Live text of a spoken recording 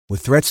With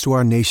threats to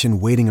our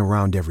nation waiting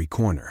around every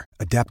corner,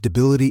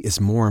 adaptability is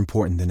more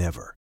important than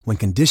ever. When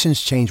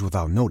conditions change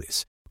without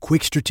notice,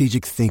 quick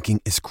strategic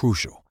thinking is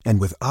crucial.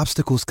 And with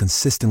obstacles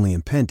consistently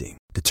impending,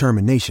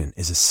 determination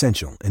is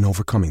essential in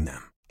overcoming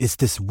them. It's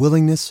this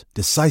willingness,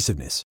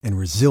 decisiveness, and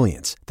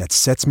resilience that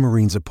sets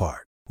Marines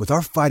apart. With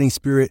our fighting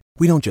spirit,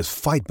 we don't just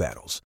fight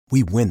battles,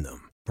 we win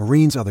them.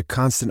 Marines are the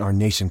constant our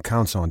nation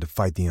counts on to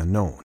fight the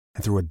unknown.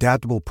 And through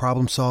adaptable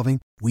problem solving,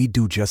 we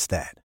do just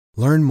that.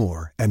 Learn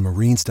more at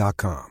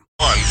marines.com.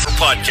 Fun for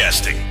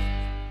podcasting.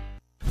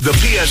 The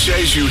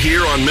PSAs you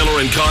hear on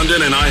Miller and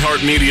Condon and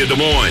iHeartMedia Des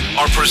Moines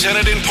are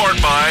presented in part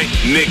by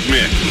Nick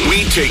Mick.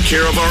 We take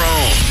care of our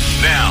own.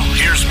 Now,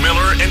 here's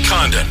Miller and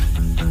Condon.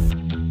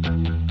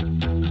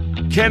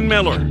 Ken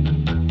Miller.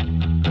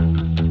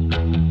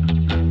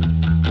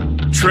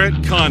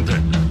 Trent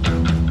Condon.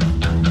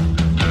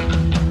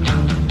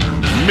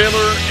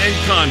 Miller and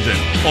Condon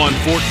on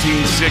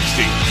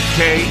 1460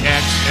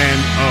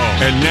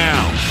 KXNO. And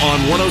now on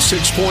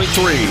 106.3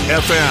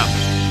 FM.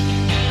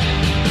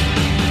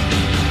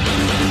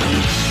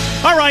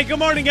 All right, good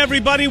morning,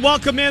 everybody.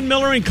 Welcome in,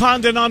 Miller and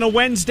Condon on a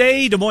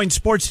Wednesday. Des Moines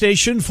Sports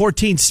Station,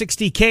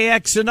 1460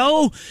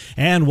 KXNO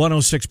and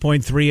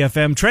 106.3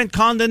 FM. Trent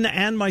Condon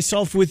and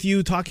myself with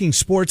you talking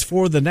sports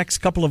for the next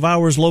couple of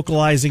hours,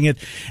 localizing it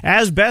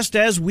as best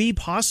as we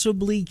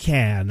possibly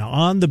can.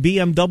 On the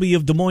BMW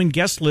of Des Moines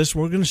guest list,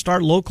 we're going to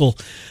start local.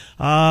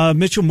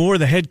 Mitchell Moore,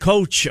 the head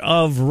coach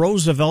of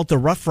Roosevelt, the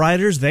Rough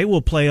Riders, they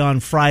will play on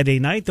Friday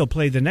night. They'll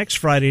play the next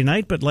Friday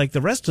night, but like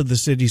the rest of the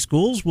city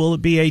schools, will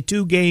it be a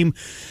 2-game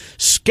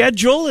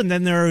schedule? And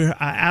then they're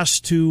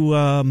asked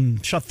to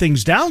shut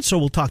things down, so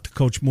we'll talk to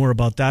Coach Moore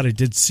about that.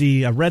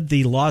 I read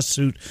the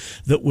lawsuit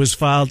that was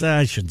filed.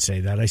 I shouldn't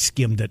say that. I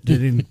skimmed it. I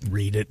didn't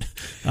read it.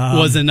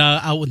 Wasn't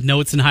out with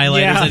notes and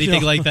highlighters,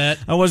 anything like that?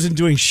 I wasn't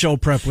doing show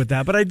prep with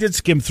that, but I did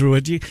skim through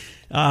it. You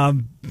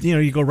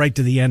go right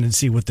to the end and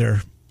see what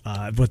they're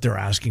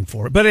asking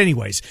for. But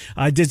anyways,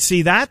 I did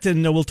see that,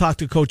 and we'll talk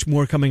to Coach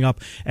Moore coming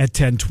up at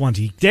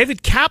 10:20.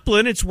 David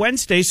Kaplan, it's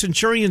Wednesday.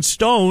 Centurion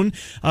Stone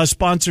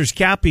sponsors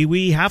Cappy.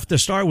 We have to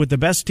start with the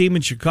best team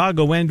in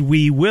Chicago, and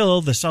we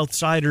will. The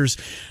Southsiders,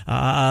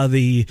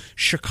 the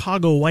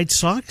Chicago White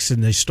Sox,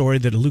 and the story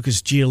that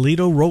Lucas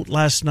Giolito wrote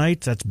last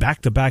night. That's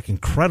back-to-back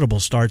incredible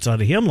starts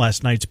out of him.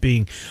 Last night's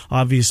being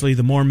obviously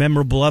the more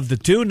memorable of the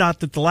two. Not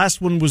that the last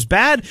one was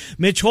bad.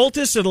 Mitch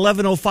Holtis at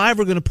 11:05.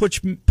 We're going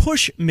to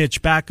push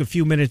Mitch back a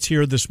few minutes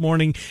here this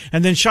morning.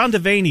 And then Sean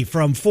Devaney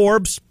from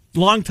Forbes,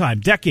 long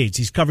time, decades.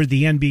 He's covered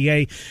the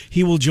NBA.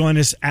 He will join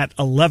us at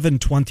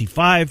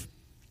 11:25.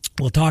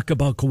 We'll talk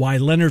about Kawhi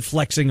Leonard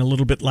flexing a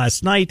little bit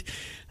last night.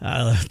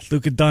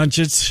 Luka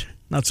Doncic,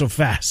 not so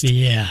fast.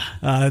 Yeah.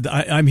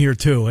 I'm here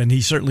too, and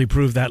he certainly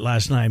proved that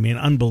last night. I mean,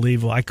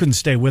 unbelievable. I couldn't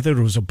stay with it.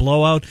 It was a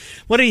blowout.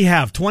 What did he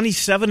have?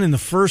 27 in the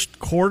first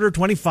quarter,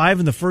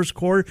 25 in the first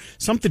quarter?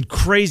 Something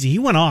crazy. He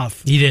went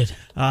off. He did.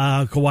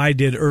 Kawhi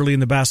did early in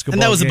the basketball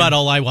And that was game. about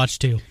all I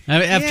watched, too.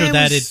 After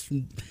that, it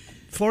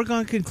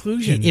foregone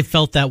conclusion. It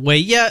felt that way.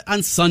 Yeah,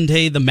 on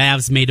Sunday, the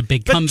Mavs made a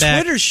big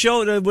comeback.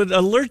 Twitter would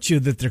alert you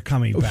that they're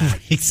coming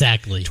back.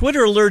 Exactly.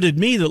 Twitter alerted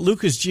me that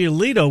Lucas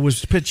Giolito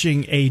was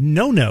pitching a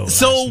no-no.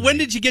 So when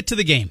did you get to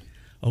the game?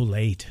 Oh,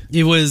 late.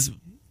 It was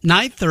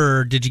ninth,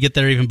 or did you get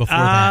there even before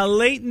that?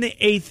 Late in the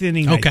eighth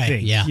inning, okay, I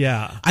think.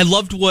 Yeah. I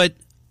loved what...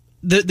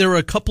 There were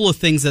a couple of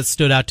things that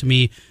stood out to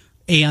me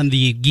on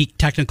the geek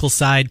technical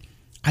side.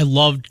 I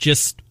loved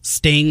just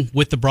staying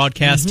with the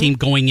broadcast team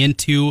going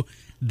into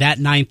that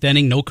ninth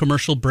inning, no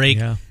commercial break,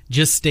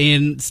 just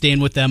staying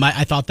with them.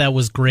 I thought that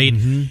was great.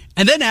 And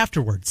then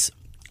afterwards,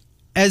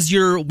 as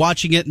you're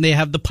watching it and they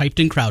have the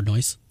piped-in crowd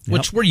noise,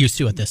 which we're used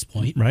to at this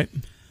point. Right.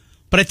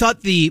 But I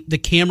thought the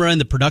camera and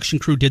the production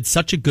crew did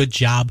such a good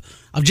job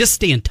of just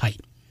staying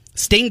tight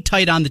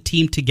on the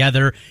team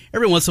together.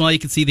 Every once in a while you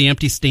can see the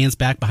empty stands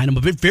back behind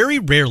them, but very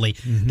rarely.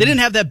 They didn't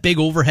have that big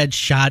overhead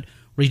shot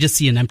where you just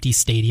see an empty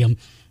stadium.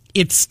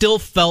 It still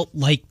felt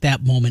like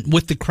that moment.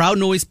 With the crowd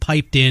noise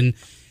piped in,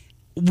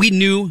 we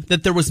knew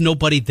that there was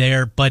nobody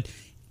there, but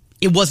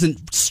it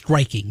wasn't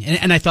striking.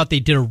 And I thought they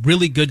did a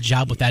really good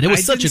job with that. It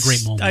was such a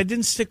great moment. I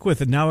didn't stick with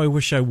it. Now I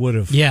wish I would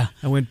have. Yeah.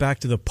 I went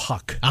back to the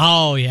puck.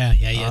 Oh, yeah.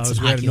 We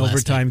had an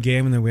overtime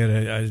game, and then we had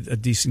a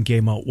decent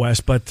game out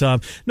west. But,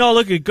 no,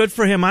 look, good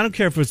for him. I don't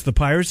care if it's the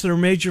Pirates. They're a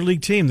major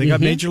league team. They got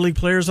major league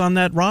players on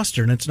that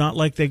roster, and it's not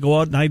like they go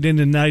out night in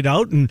and night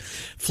out and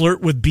flirt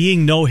with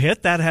being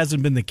no-hit. That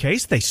hasn't been the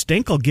case. They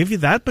stink, I'll give you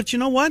that. But you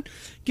know what?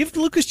 Give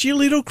Lucas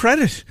Giolito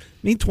credit.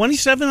 I mean,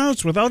 27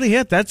 outs without a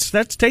hit.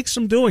 That takes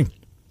some doing.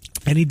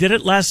 And he did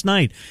it last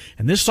night.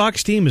 And this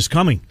Sox team is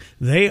coming.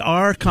 They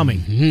are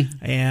coming.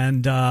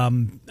 And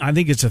I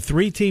think it's a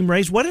 3-team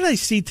race. What did I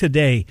see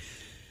today?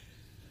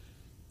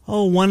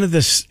 Oh, one of the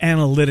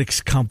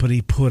analytics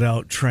company put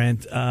out,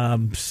 Trent,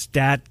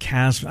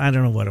 StatCast. I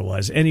don't know what it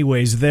was.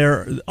 Anyways,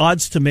 they're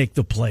odds to make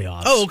the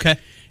playoffs. Oh, okay.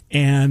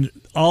 And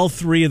all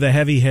three of the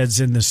heavy heads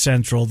in the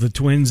Central, the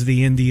Twins,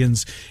 the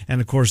Indians,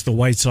 and, of course, the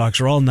White Sox,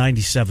 are all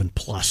 97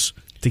 plus.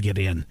 to get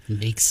in.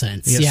 Makes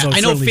sense. Yeah, Yeah, so it I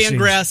know certainly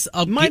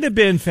Fangraphs might have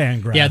been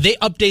Fangraphs. Yeah, they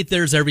update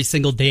theirs every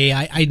single day.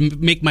 I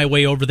make my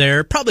way over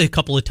there probably a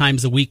couple of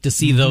times a week to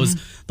see those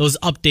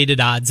updated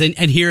odds. And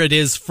here it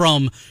is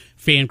from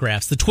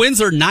Fangraphs. The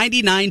Twins are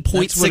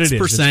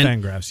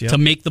 99.6% to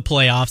make the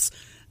playoffs.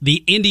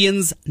 The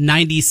Indians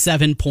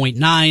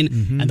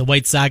 97.9 and the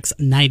White Sox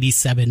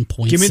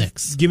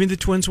 97.6. Give me the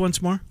Twins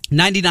once more.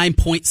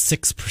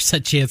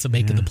 99.6% chance of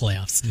making the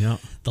playoffs. Yeah.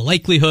 The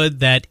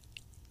likelihood that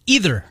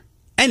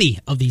any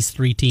of these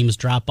three teams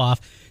drop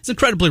off is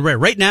incredibly rare.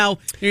 Right now,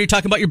 you're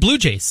talking about your Blue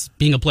Jays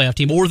being a playoff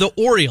team or the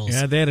Orioles.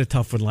 Yeah, they had a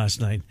tough one last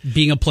night.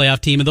 Being a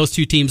playoff team, and those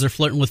two teams are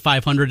flirting with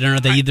 500, and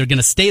are they either going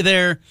to stay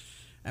there?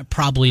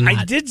 Probably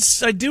not.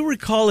 I do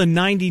recall a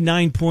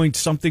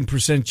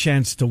 99-point-something%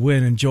 chance to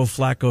win, and Joe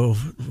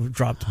Flacco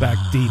dropped back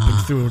deep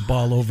and threw a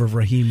ball over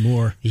Raheem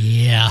Moore.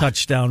 Yeah.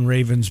 Touchdown,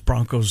 Ravens,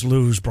 Broncos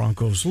lose.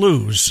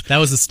 That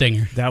was a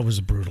stinger. That was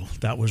brutal.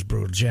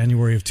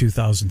 January of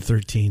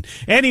 2013.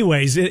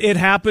 Anyways, it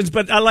happens,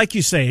 but like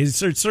you say, it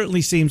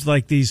certainly seems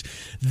like these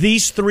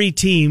three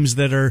teams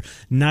that are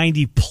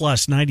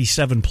 90-plus,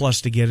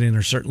 97-plus to get in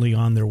are certainly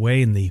on their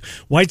way, and the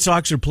White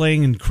Sox are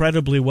playing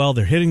incredibly well.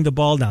 They're hitting the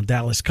ball. Now,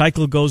 Dallas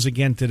Keuchel goes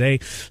again today.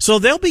 So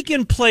they'll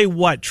begin play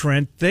what,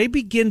 Trent? They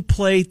begin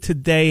play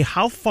today.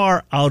 How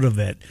far out of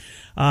it?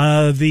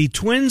 The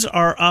Twins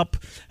are up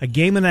a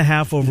game and a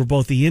half over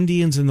both the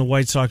Indians and the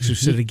White Sox, who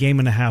sit a game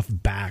and a half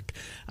back.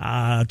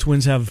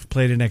 Twins have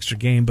played an extra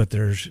game, but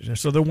they're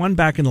one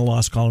back in the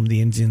loss column.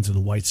 The Indians and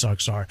the White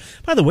Sox are.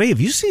 By the way,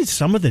 have you seen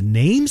some of the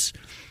names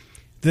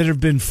that have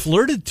been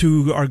flirted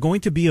to are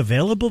going to be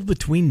available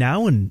between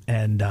now and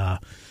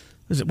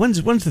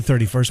when's the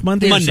 31st?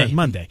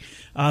 Monday.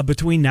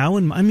 Between now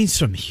and,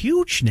 some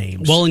huge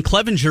names. Well, and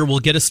Clevenger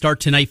will get a start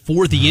tonight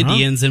for the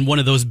Indians, and one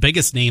of those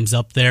biggest names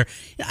up there.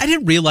 I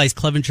didn't realize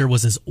Clevenger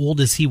was as old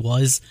as he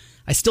was.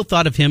 I still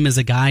thought of him as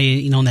a guy,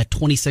 in that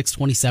 26,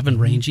 27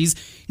 range. He's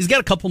got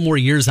a couple more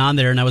years on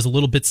there, and I was a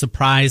little bit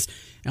surprised.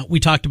 We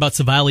talked about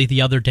Savali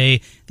the other day.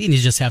 The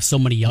Indians just have so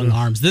many young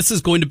arms. This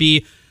is going to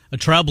be a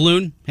trial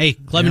balloon. Hey,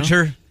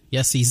 Clevenger,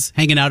 yes, he's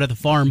hanging out at the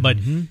farm, but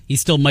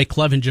he's still Mike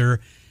Clevenger.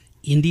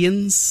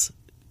 Indians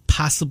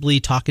possibly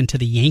talking to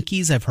the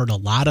Yankees. I've heard a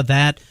lot of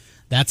that.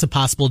 That's a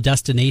possible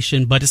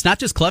destination, but it's not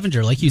just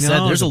Clevenger. Like you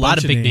said, there's a lot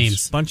of big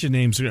names. A bunch of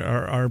names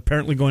are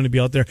apparently going to be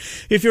out there.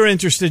 If you're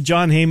interested,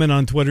 John Heyman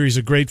on Twitter, he's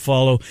a great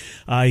follow.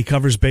 He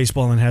covers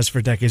baseball and has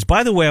for decades.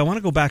 By the way, I want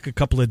to go back a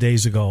couple of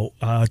days ago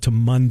to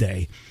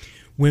Monday,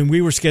 when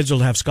we were scheduled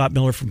to have Scott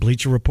Miller from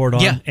Bleacher Report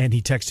on, and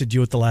he texted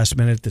you at the last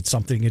minute that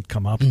something had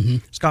come up.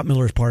 Scott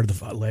Miller is part of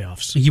the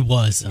layoffs. He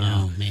was.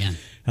 Oh, man.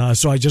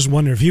 So I just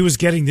wonder if he was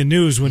getting the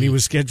news when he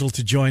was scheduled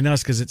to join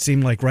us, because it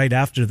seemed like right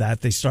after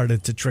that they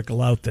started to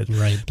trickle out that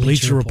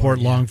Bleacher Report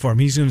long form.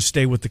 He's going to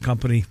stay with the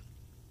company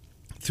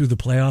through the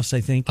playoffs,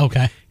 I think.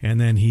 Okay.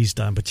 And then he's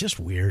done. But just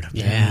weird.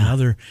 Yeah.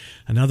 Man.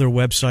 Another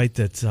website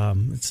that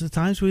it's the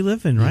times we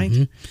live in,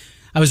 right?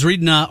 I was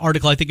reading an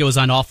article, I think it was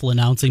on Awful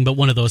Announcing, but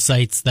one of those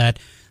sites that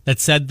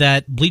said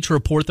that Bleacher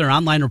Report, their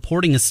online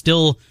reporting, is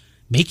still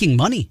making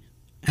money.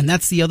 And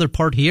that's the other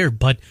part here.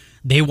 But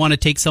they want to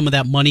take some of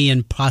that money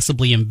and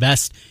possibly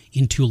invest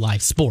into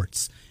live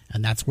sports.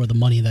 And that's where the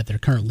money that they're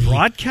currently...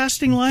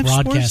 Broadcasting live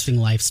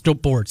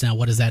sports. Now,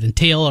 what does that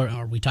entail?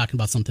 Are we talking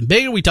about something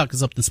big? Are we talking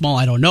something small?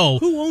 I don't know.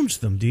 Who owns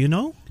them? Do you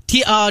know?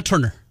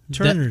 Turner.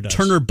 Does.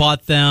 Turner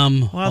bought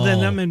them. Well, then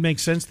that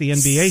makes sense. The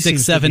NBA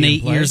 6, 7,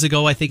 8 years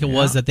ago, I think it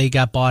was, that they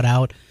got bought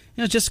out.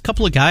 Just a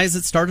couple of guys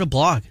that started a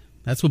blog.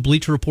 That's what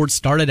Bleacher Report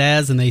started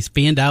as, and they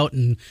spanned out,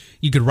 and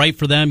you could write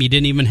for them. You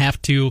didn't even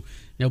have to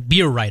be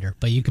a writer,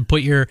 but you could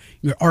put your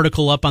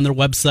article up on their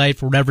website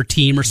for whatever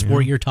team or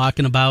sport you're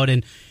talking about,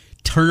 and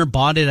Turner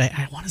bought it.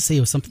 I want to say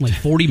it was something like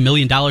 $40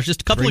 million.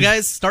 Just a couple of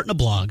guys starting a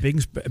blog.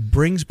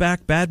 Brings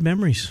back bad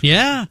memories.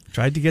 Yeah.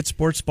 Tried to get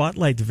Sports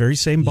Spotlight, the very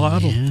same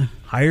bottle. Yeah.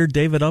 Hired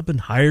David Uppen,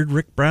 hired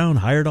Rick Brown,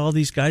 hired all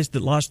these guys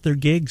that lost their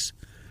gigs.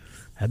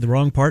 Had the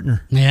wrong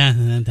partner. Yeah,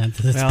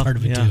 that's part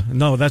of it, too.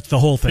 No, that's the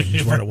whole thing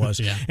is what it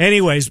was.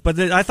 Anyways, but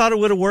I thought it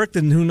would have worked,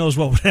 and who knows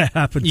what would have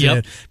happened to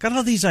it. Got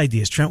all these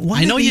ideas, Trent.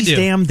 One of these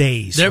damn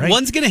days. Right?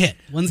 One's going to hit.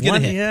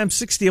 Yeah, I'm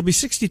 60. I'll be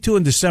 62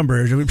 in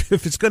December.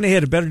 If it's going to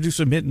hit, it better do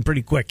some hitting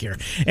pretty quick here.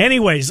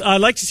 Anyways, I'd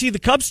like to see the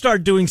Cubs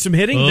start doing some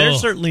hitting. Oh. They're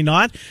certainly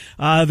not.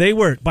 They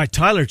were, by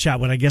Tyler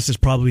Chatwood, I guess is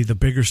probably the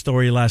bigger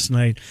story last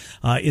night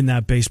in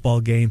that baseball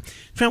game.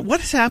 Trent,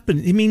 what has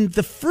happened? I mean,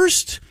 the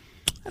first...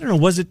 I don't know,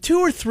 was it 2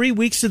 or 3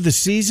 weeks of the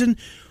season?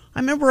 I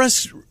remember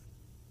us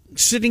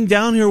sitting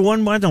down here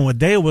one month, I don't know what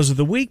day it was of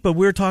the week, but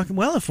we were talking,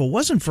 well, if it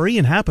wasn't for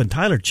Ian Happ and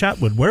Tyler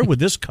Chatwood, where would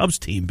this Cubs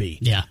team be?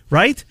 Yeah.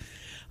 Right?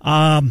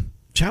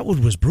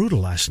 Chatwood was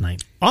brutal last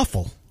night.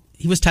 Awful.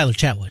 He was Tyler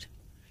Chatwood.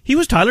 He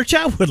was Tyler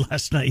Chatwood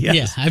last night,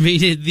 yes. Yeah, I mean,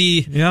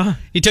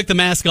 he took the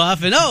mask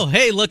off, and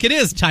hey, look, it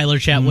is Tyler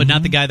Chatwood,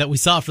 not the guy that we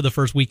saw for the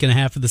first week and a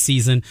half of the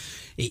season.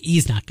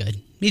 He's not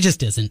good. He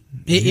just isn't.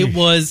 It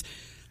was...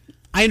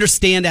 I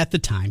understand at the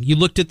time. You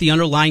looked at the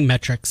underlying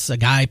metrics. A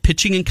guy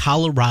pitching in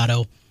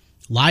Colorado,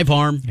 Live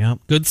arm, Yep.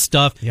 good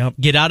stuff. Yep.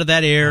 Get out of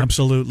that air.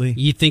 Absolutely.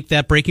 You think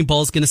that breaking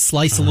ball is going to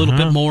slice a little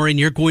bit more, and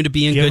you're going to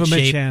be in Give good him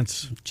shape. a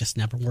chance. Just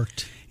never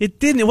worked. It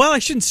didn't. Well, I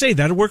shouldn't say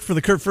that. It worked for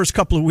the first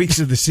couple of weeks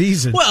of the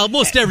season. Well,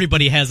 most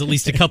everybody has at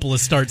least a couple of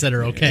starts that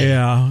are okay.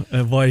 Yeah,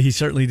 boy, he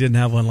certainly didn't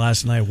have one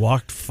last night.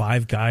 Walked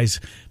 5 guys.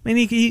 I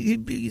mean,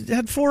 he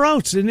had 4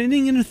 outs, an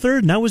inning and a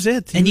third, and that was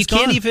it. And you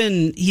can't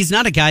even, he's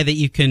not a guy that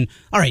you can,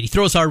 all right, he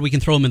throws hard, we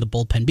can throw him in the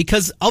bullpen.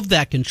 Because of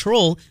that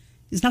control,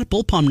 he's not a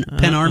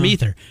bullpen arm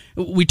either.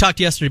 We talked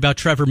yesterday about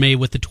Trevor May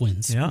with the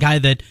Twins. Yeah. Guy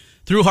that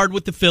threw hard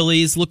with the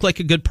Phillies, looked like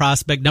a good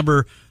prospect,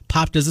 never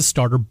popped as a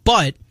starter,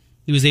 but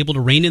he was able to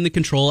rein in the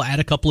control, add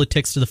a couple of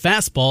ticks to the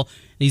fastball,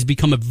 and he's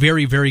become a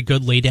very, very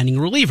good late inning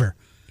reliever.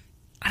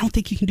 I don't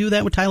think you can do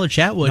that with Tyler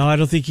Chatwood. No, I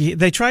don't think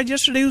they tried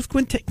yesterday with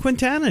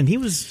Quintana, and he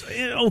was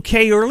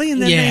okay early, and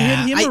then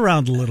they hit him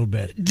around a little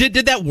bit. Did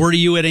that worry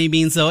you at any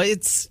means, though?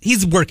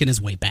 He's working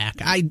his way back.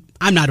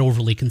 I'm not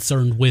overly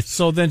concerned with...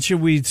 So then should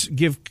we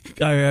give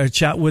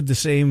Chatwood the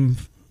same...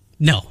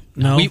 No.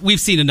 We've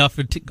seen enough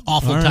of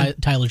awful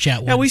Tyler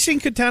Chatwood. Yeah, we've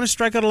seen Quintana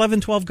strike out 11,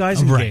 12 guys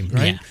in the game,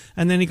 right? Yeah.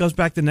 And then he goes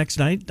back the next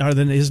night, or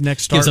then his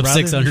next start. Gives up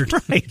 600.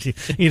 Right.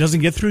 He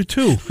doesn't get through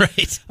 2.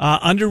 Right.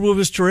 Underwood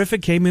was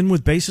terrific, came in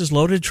with bases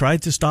loaded,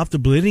 tried to stop the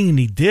bleeding, and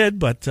he did,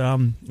 but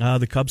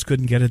the Cubs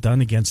couldn't get it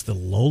done against the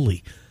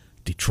lowly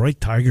Detroit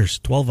Tigers,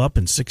 12 up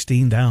and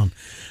 16 down.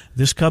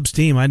 This Cubs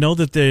team, I know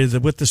that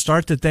with the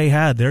start that they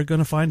had, they're going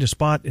to find a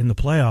spot in the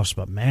playoffs,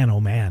 but man,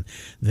 oh man,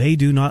 they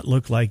do not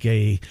look like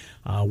a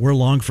we're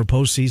long for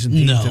postseason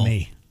team to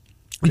me.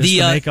 Just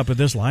the makeup of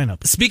this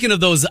lineup. Speaking of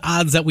those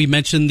odds that we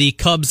mentioned, the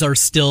Cubs are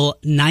still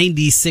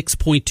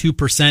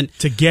 96.2%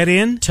 to get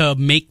in, to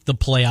make the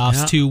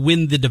playoffs, to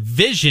win the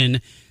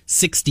division.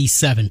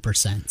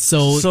 67%.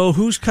 So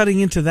who's cutting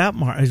into that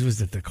mark?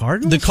 Was it the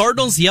Cardinals? The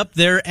Cardinals, yep,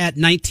 they're at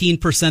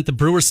 19%. The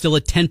Brewers still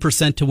at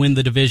 10% to win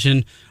the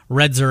division.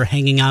 Reds are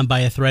hanging on by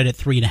a thread at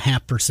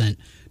 3.5%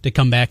 to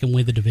come back and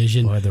win the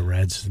division. Boy, the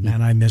Reds.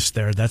 Man, I missed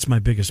there. That's my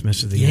biggest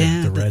miss of the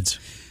year, the Reds.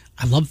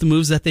 I love the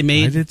moves that they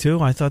made. I did too.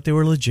 I thought they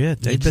were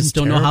legit. They just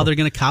don't know how they're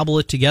going to cobble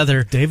it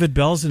together. David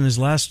Bell's in his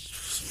last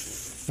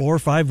 4 or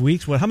 5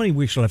 weeks. How many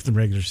weeks are left in the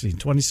regular season?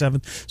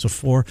 27. So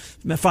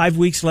 5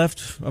 weeks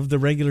left of the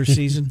regular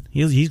season.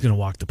 He's going to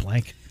walk the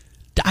plank.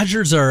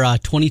 Dodgers are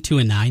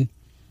 22-9,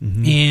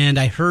 and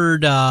I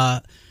heard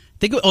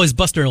it was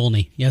Buster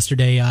Olney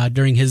yesterday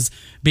during his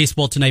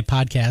Baseball Tonight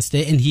podcast,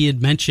 and he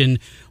had mentioned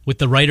with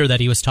the writer that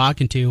he was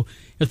talking to,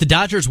 if the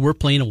Dodgers were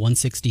playing a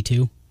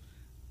 162,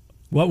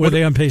 what were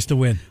they on pace to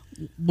win?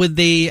 Would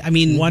they? I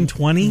mean,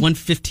 120,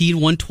 115,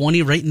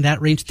 120, right in that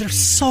range. They're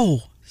so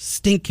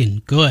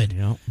stinking good.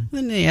 Yep.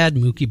 Then they add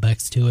Mookie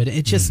Betts to it.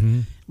 It's just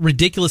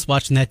ridiculous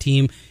watching that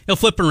team.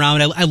 Flipping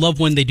around. I love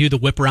when they do the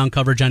whip around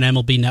coverage on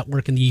MLB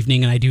Network in the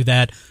evening, and I do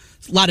that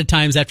a lot of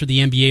times after the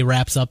NBA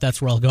wraps up.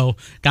 That's where I'll go.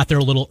 Got there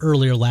a little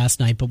earlier last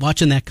night, but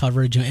watching that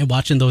coverage and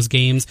watching those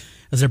games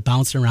as they're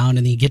bouncing around,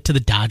 and then you get to the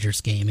Dodgers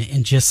game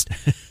and just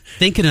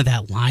thinking of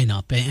that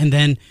lineup, and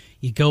then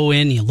you go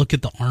in and you look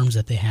at the arms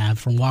that they have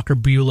from Walker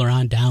Buehler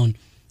on down.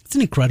 It's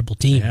an incredible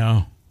team.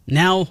 Yeah.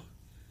 Now,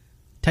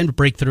 time to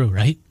break through,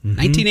 right?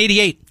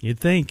 1988. You'd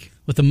think.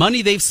 With the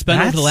money they've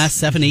spent over the last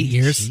 7-8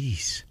 years,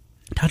 Jeez.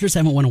 Dodgers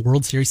haven't won a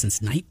World Series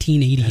since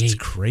 1988. That's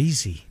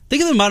crazy.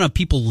 Think of the amount of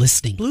people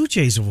listening. Blue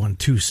Jays have won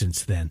 2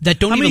 since then.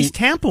 How many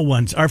Tampa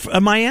won? Or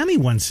Miami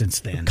won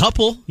since then? A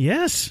couple.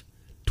 Yes.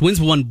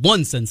 Twins won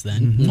 1 since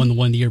then. Won the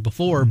one the year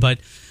before. But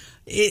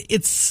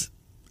it's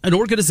an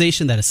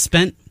organization that has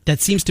spent, that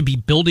seems to be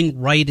building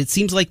right. It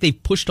seems like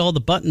they've pushed all the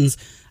buttons.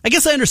 I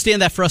guess I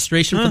understand that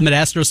frustration from the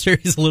Astros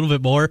series a little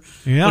bit more.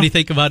 Yeah. What do you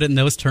think about it in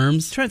those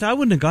terms? Trent, I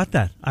wouldn't have got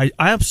that. I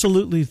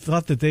absolutely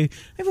thought that I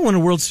haven't won a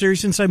World Series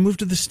since I moved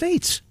to the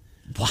States.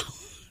 Wow.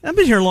 I've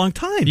been here a long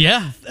time.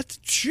 Yeah.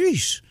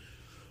 Jeez.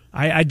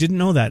 I didn't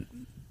know that.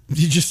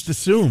 You just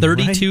assume.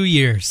 32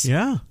 years.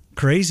 Yeah.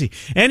 Crazy.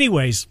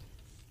 Anyways,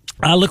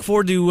 I look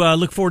forward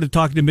to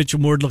talking to Mitchell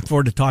Moore. Look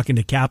forward to talking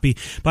to Cappy.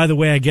 By the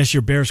way, I guess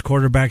your Bears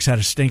quarterbacks had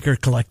a stinker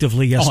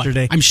collectively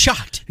yesterday. I'm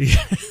shocked.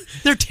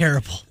 They're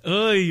terrible.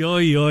 Oy,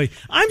 oy, oy.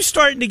 I'm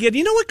starting to get...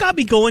 You know what got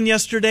me going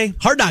yesterday?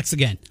 Hard Knocks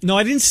again. No,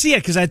 I didn't see it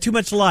because I had too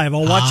much live.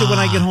 I'll watch it when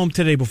I get home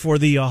today before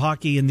the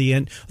hockey in the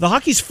end. The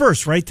hockey's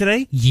first, right,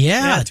 today?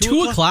 Yeah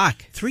 2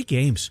 o'clock. 3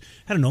 games.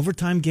 Had an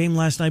overtime game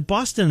last night.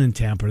 Boston and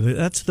Tampa.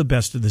 That's the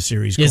best of the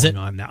series going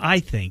on now. I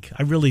think.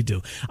 I really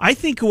do. I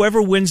think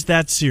whoever wins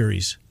that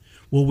series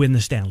will win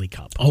the Stanley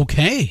Cup.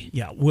 Okay.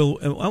 Yeah.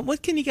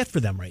 What can you get for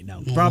them right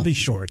now? Probably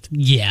short.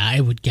 Yeah,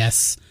 I would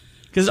guess.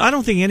 Because I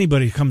don't think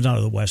anybody who comes out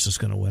of the West is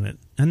going to win it.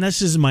 And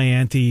this is my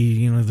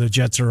ante. The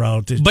Jets are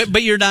out.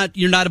 But you're not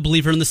a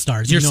believer in the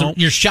Stars.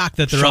 You're shocked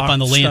that they're up on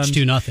the Lance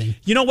 2-0.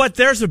 You know what?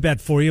 There's a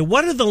bet for you.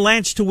 What are the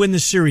Lance to win the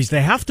series?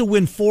 They have to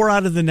win 4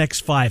 out of the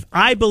next 5.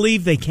 I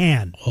believe they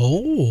can.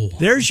 Oh.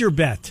 There's your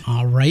bet.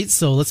 All right.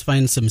 So let's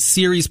find some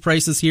series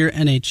prices here.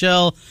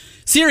 NHL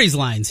series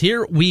lines.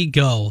 Here we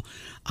go.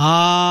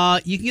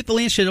 You can get the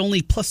Lance at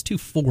only plus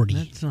 240.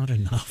 That's not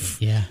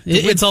enough. Yeah.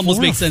 It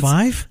almost makes sense.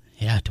 5?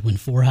 Yeah, to win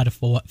 4 out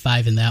of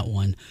 5 in that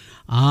one.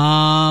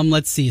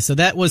 Let's see. So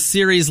that was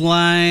series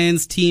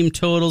lines, team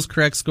totals,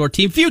 correct score,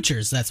 team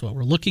futures. That's what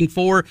we're looking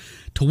for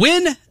to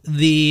win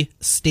the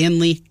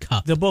Stanley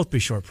Cup. They'll both be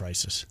short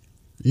prices.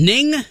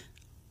 Ning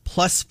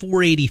plus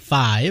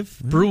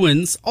 485.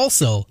 Bruins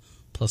also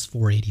plus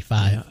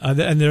 485.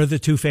 Yeah. And they're the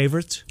two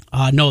favorites?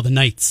 No, the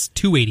Knights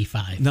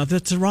 285. No,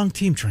 that's the wrong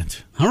team,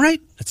 Trent. All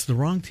right. That's the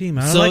wrong team.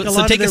 I So, like a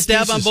lot take of a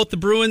stab pieces. on both the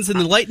Bruins and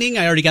the Lightning.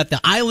 I already got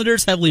the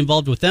Islanders heavily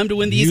involved with them to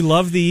win the East. You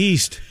love the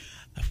East.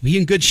 Be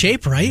in good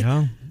shape, right?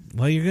 Yeah.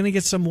 Well, you're going to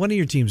get one of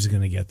your teams is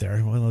going to get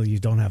there. Well, you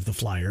don't have the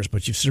Flyers,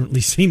 but you certainly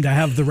seem to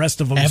have the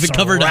rest of them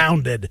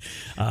surrounded,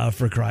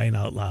 for crying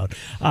out loud.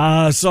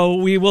 So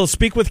we will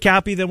speak with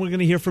Cappy, then we're going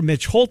to hear from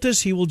Mitch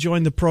Holtis. He will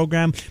join the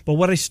program. But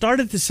what I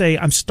started to say,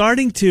 I'm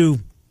starting to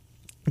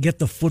get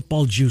the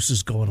football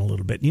juices going a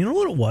little bit. You know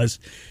what it was?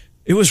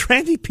 It was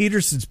Randy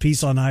Peterson's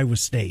piece on Iowa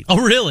State.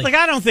 Oh, really?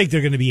 I don't think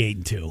they're going to be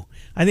 8-2.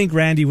 I think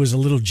Randy was a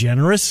little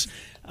generous.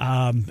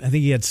 I think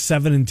he had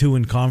 7-2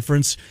 in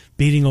conference,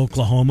 beating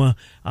Oklahoma.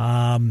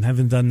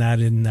 Haven't done that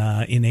in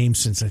Ames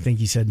since I think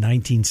he said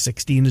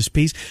 1960 in his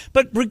piece.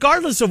 But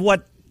regardless of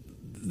what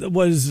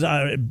was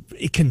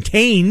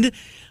contained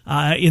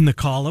in the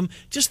column,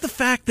 just the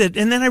fact that,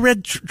 and then I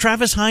read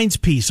Travis Hines'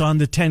 piece on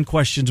the 10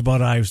 questions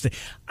about Iowa State.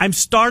 I'm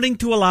starting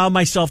to allow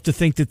myself to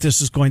think that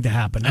this is going to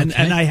happen, and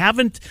I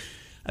haven't.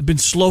 I've been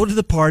slow to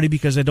the party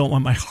because I don't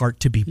want my heart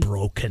to be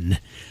broken.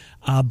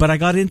 But I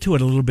got into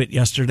it a little bit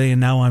yesterday,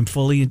 and now I'm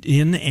fully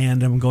in,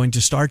 and I'm going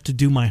to start to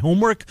do my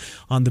homework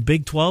on the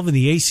Big 12 and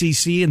the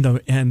ACC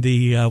and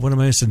the what am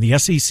I missing? The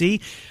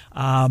SEC,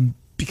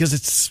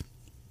 because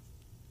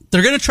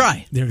They're going to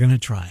try. They're going to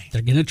try.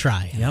 They're going to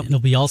try. Yep. It'll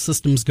be all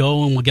systems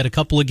go, and we'll get a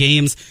couple of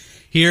games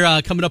here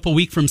coming up a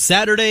week from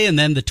Saturday, and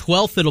then the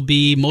 12th, it'll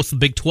be most of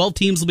the Big 12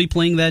 teams will be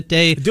playing that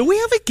day. Do we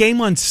have a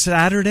game on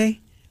Saturday?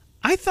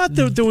 I thought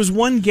there was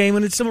one game,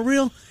 and it's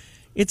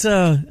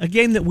a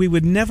game that we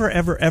would never,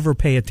 ever, ever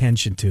pay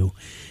attention to.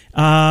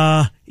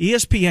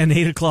 ESPN,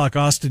 8 o'clock,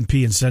 Austin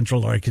P in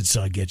Central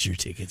Arkansas. Get your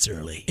tickets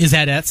early. Is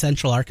that at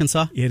Central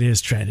Arkansas? It is,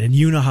 Trent. And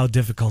you know how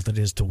difficult it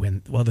is to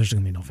win. Well, there's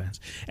going to be no fans.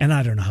 And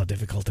I don't know how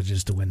difficult it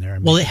is to win there.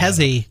 Well, it has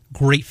a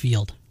great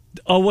field.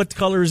 Oh, what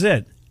color is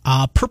it?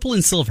 Purple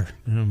and silver.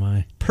 Oh,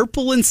 my.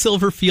 Purple and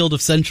silver field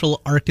of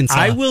Central Arkansas.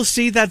 I will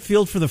see that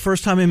field for the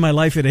first time in my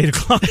life at 8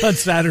 o'clock on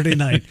Saturday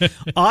night.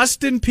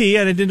 Austin P,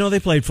 and I didn't know they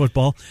played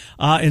football,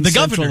 in the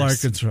Central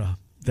Governors. Arkansas.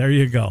 There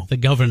you go. The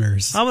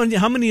Governors. How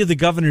many of the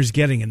Governors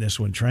getting in this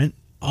one, Trent?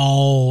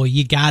 Oh,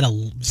 you got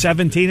to...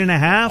 17 and a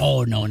half?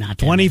 Oh, no, not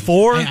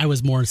 24? I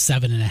was more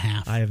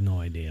 7.5. I have no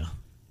idea.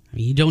 I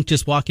mean, you don't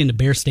just walk into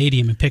Bear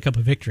Stadium and pick up a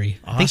victory.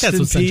 I think that's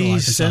what Central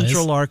Arkansas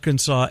Central is.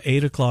 Arkansas,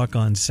 8 o'clock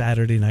on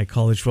Saturday night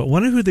college football.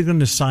 Wonder who they're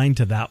going to sign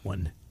to that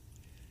one.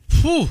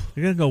 Whew.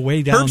 They're going to go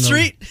way down. Herb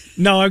Street?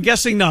 No, I'm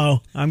guessing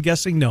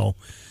no.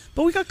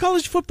 But we got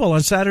college football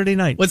on Saturday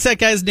night. What's that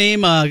guy's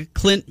name?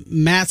 Clint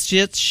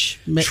Matich?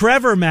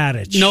 Trevor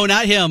Matich. No,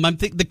 not him. I'm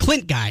the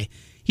Clint guy.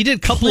 He did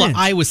a couple of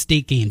Iowa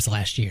State games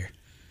last year.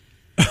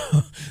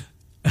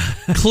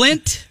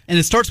 Clint, and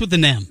it starts with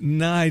an M.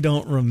 No, I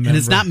don't remember. And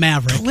it's not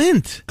Maverick.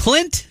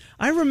 Clint?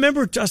 I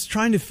remember just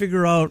trying to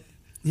figure out,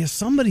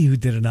 somebody who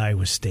did an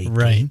Iowa State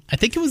game. I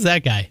think it was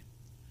that guy.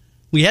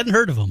 We hadn't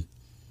heard of him.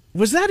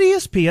 Was that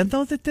ESPN,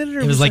 though, that did it? Or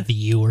it was like the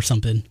U or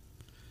something.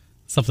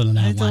 Something in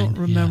that I line.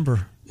 don't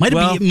remember.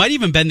 Yeah. Might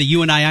even been the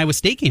UNI Iowa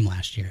State game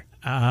last year.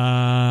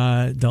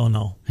 Don't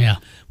know. Yeah.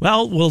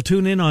 Well, we'll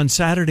tune in on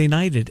Saturday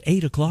night at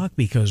 8 o'clock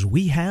because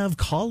we have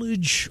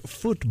college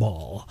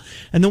football.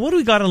 And then what do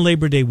we got on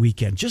Labor Day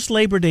weekend? Just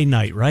Labor Day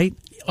night, right?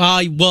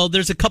 Well,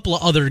 there's a couple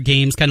of other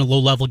games, kind of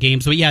low-level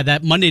games. But, yeah,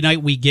 that Monday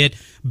night we get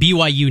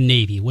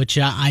BYU-Navy, which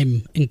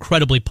I'm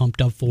incredibly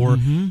pumped up for.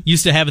 Mm-hmm.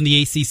 Used to having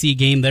the ACC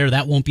game there.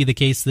 That won't be the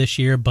case this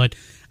year. But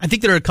I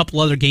think there are a couple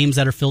other games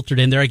that are filtered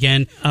in there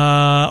again.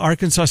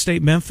 Arkansas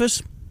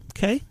State-Memphis.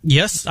 Okay.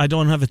 Yes. I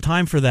don't have a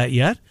time for that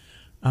yet.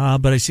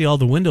 But I see all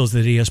the windows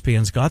that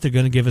ESPN's got. They're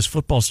going to give us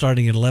football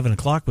starting at 11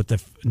 o'clock with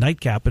the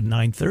nightcap at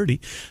 9:30.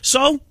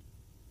 So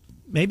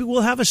maybe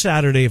we'll have a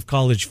Saturday of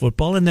college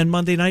football, and then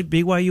Monday night,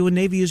 BYU and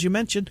Navy, as you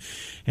mentioned,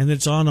 and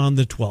it's on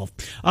the 12th.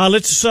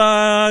 Let's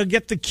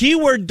get the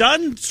keyword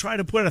done. Let's try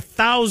to put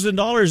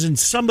 $1,000 in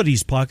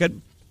somebody's pocket.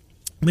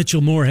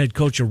 Mitchell Moore, head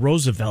coach of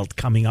Roosevelt,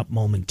 coming up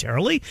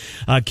momentarily.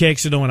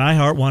 KXNO and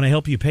iHeart want to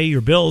help you pay your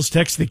bills.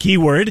 Text the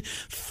keyword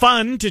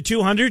FUN to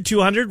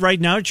 200-200. Right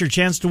now, it's your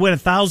chance to win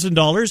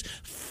 $1,000.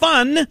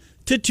 FUN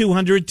to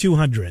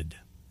 200-200.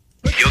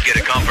 You'll get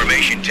a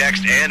confirmation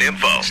text and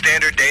info.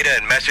 Standard data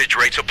and message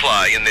rates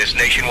apply in this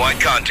nationwide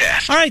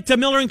contest. All right,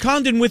 Miller and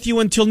Condon with you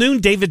until noon.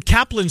 David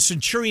Kaplan,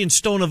 Centurion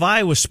Stone of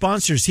Iowa,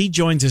 sponsors. He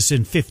joins us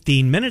in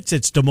 15 minutes.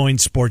 It's Des Moines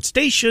Sports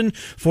Station,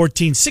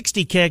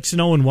 1460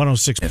 KXNO and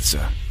 106.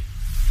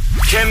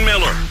 Ken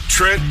Miller,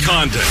 Trent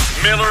Condon,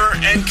 Miller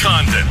and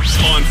Condon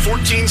on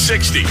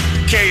 1460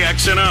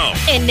 KXNO.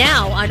 And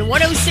now on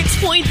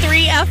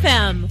 106.3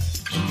 FM.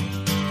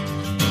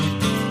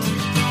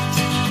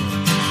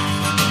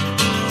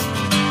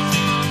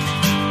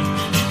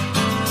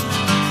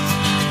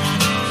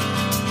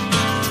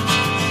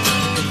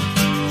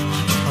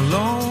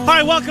 All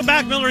right, welcome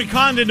back. Miller and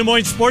Condon, Des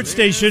Moines Sports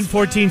Station,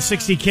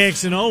 1460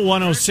 KXNO,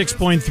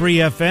 106.3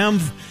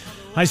 FM.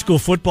 High school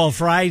football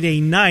Friday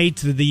night.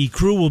 The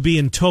crew will be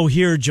in tow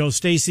here. Joe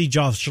Stacy,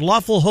 Josh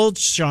Loffelholtz,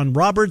 Sean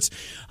Roberts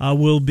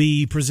will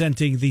be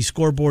presenting the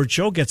scoreboard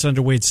show. Gets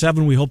underway at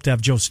 7. We hope to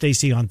have Joe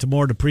Stacy on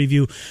tomorrow to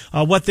preview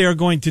what they're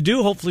going to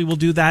do. Hopefully we'll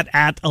do that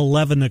at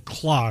 11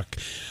 o'clock.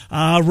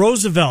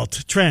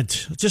 Roosevelt,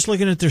 Trent, just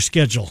looking at their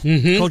schedule.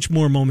 Coach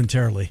Moore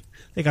momentarily.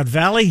 They got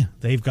Valley,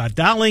 they've got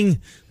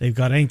Dowling, they've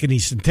got Ankeny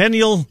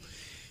Centennial.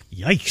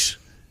 Yikes.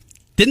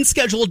 Didn't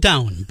schedule it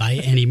down by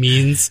any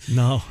means.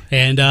 No.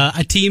 And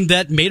a team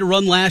that made a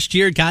run last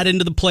year, got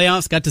into the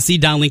playoffs, got to see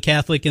Dowling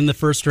Catholic in the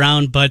first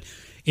round, but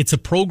it's a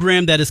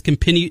program that has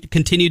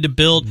continued to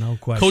build. No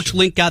question. Coach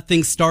Link got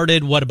things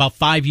started, about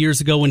 5 years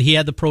ago when he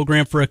had the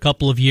program for a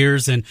couple of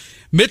years. And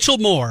Mitchell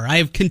Moore, I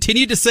have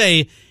continued to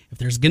say, if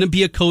there's going to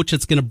be a coach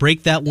that's going to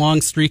break that long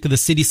streak of the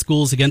city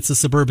schools against the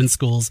suburban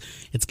schools,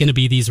 it's going to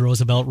be these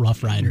Roosevelt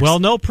Rough Riders. Well,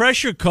 no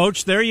pressure,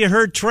 Coach. There you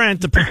heard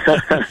Trent.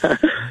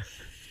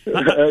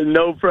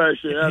 No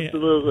pressure,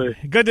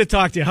 absolutely. Good to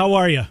talk to you. How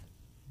are you?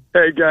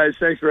 Hey, guys,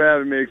 thanks for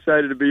having me.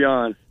 Excited to be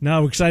on.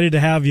 No, excited to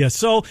have you.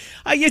 So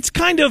it's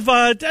kind of,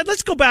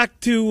 let's go back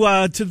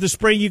to the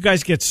spring. You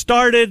guys get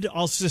started.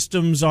 All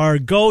systems are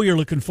go. You're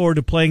looking forward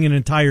to playing an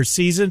entire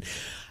season.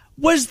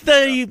 Was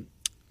the...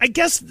 I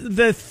guess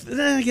the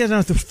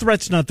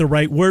threat's not the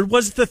right word.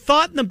 Was the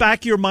thought in the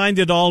back of your mind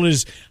at all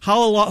is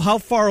how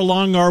far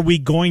along are we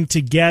going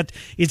to get?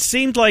 It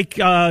seemed like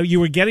you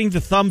were getting the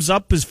thumbs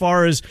up as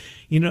far as,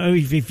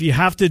 if you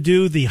have to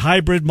do the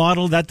hybrid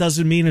model, that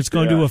doesn't mean it's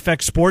going to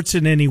affect sports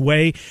in any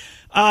way.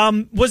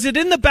 Was it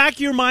in the back of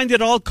your mind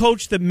at all,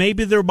 Coach, that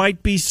maybe there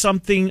might be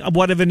something,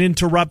 what of an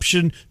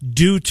interruption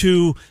due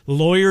to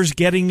lawyers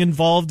getting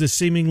involved as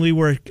seemingly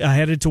we're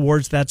headed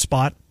towards that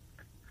spot?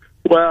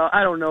 Well,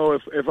 I don't know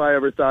if I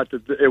ever thought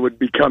that it would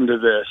become to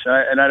this,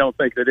 and I don't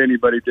think that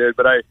anybody did,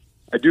 but I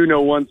do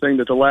know one thing,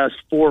 that the last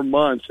 4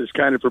 months has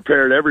kind of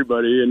prepared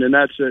everybody, and then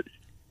that's it.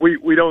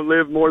 We don't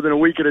live more than a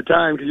week at a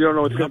time because you don't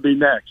know what's going to be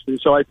next. And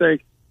so I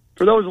think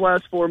for those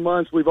last 4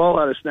 months, we've all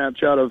had a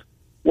snapshot of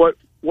what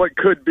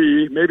could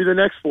be maybe the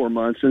next 4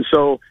 months. And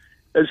so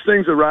as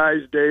things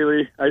arise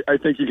daily, I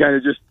think you kind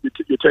of just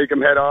you take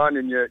them head on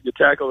and you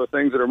tackle the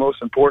things that are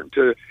most important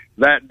to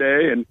that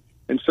day.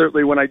 And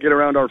certainly when I get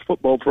around our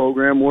football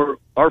program,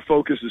 our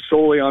focus is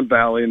solely on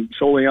Valley and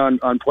solely on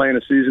playing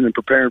a season and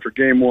preparing for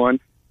game one.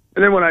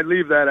 And then when I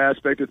leave that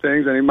aspect of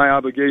things, I mean, my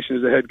obligation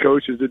as a head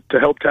coach is to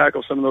help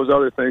tackle some of those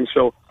other things.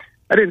 So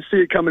I didn't see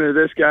it coming to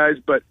this, guys,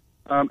 but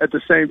at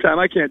the same time,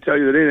 I can't tell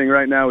you that anything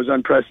right now is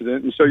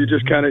unprecedented. And so you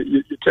just kind of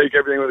you take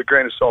everything with a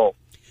grain of salt.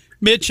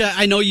 Mitch,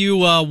 I know you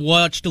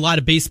watched a lot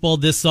of baseball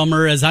this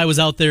summer, as I was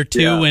out there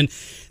too, and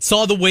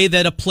saw the way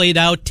that it played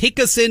out. Take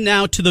us in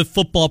now to the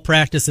football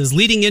practices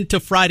leading into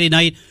Friday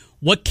night.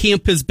 What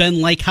camp has been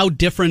like, how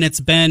different it's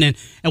been, and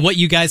what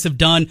you guys have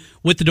done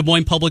with the Des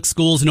Moines Public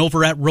Schools and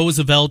over at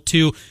Roosevelt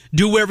to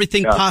do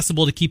everything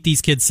possible to keep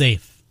these kids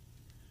safe.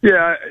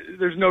 Yeah,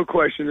 there's no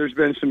question. There's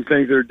been some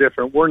things that are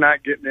different. We're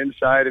not getting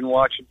inside and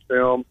watching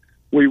film.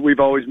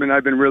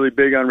 I've been really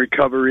big on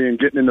recovery and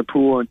getting in the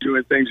pool and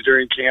doing things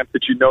during camp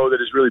that that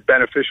is really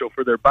beneficial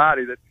for their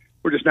body that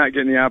we're just not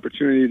getting the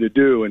opportunity to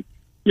do. And,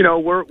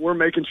 we're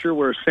making sure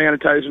we're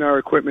sanitizing our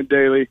equipment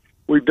daily.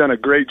 We've done a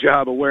great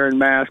job of wearing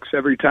masks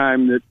every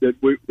time that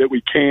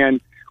we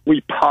can. We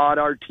pod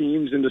our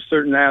teams into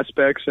certain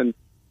aspects and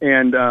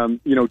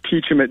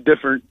teach them at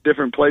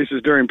different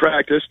places during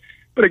practice.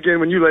 But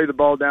again, when you lay the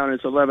ball down and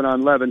it's 11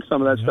 on 11,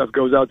 some of that stuff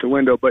goes out the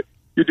window. But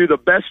you do the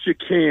best you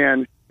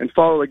can and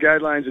follow the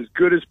guidelines as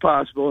good as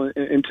possible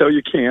until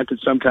you can't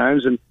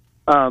sometimes. And,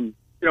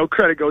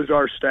 credit goes to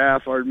our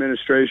staff, our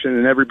administration,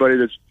 and everybody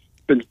that's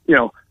been,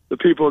 the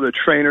people, the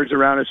trainers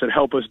around us that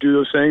help us do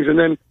those things. And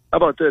then how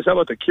about this? How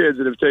about the kids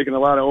that have taken a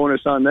lot of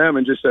onus on them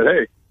and just said,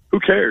 hey, who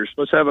cares?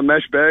 Let's have a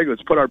mesh bag.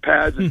 Let's put our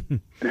pads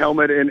and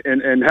helmet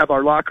and have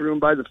our locker room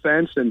by the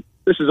fence. And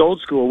this is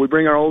old school. We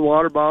bring our old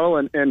water bottle,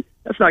 and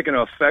that's not going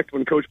to affect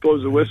when Coach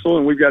blows the whistle,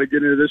 and we've got to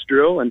get into this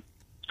drill. And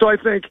so I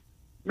think,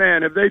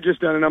 man, have they just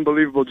done an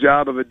unbelievable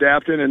job of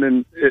adapting, and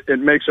then it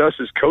makes us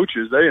as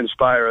coaches, they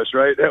inspire us,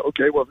 right?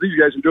 Okay, well, if these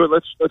guys can do it,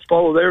 let's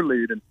follow their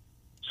lead. And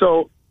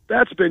so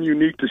that's been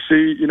unique to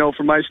see,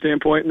 from my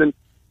standpoint. And then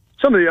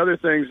some of the other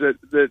things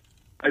that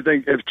I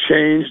think have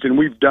changed and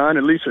we've done,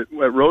 at least at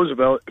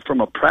Roosevelt, from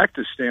a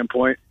practice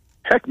standpoint,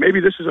 heck, maybe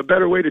this is a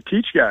better way to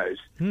teach guys.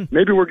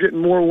 Maybe we're getting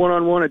more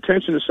one-on-one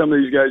attention to some of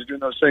these guys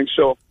doing those things.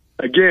 So,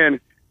 again,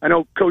 I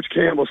know Coach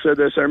Campbell said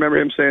this. I remember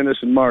him saying this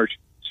in March.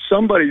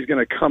 Somebody's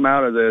going to come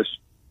out of this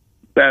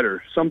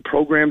better. Some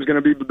program's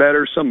going to be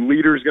better. Some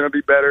leader's going to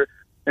be better.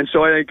 And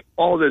so I think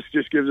all this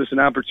just gives us an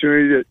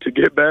opportunity to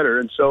get better.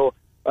 And so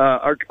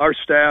our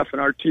staff and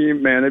our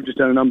team, man, they've just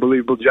done an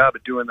unbelievable job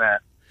at doing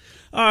that.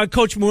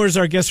 Coach Moore is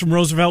our guest from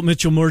Roosevelt.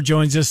 Mitchell Moore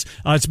joins us.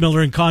 It's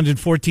Miller and Condon,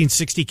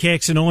 1460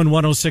 KXNO and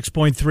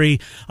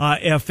 106.3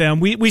 FM.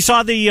 We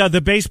saw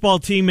the baseball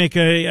team make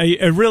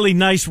a really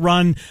nice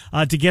run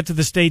to get to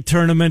the state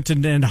tournament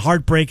and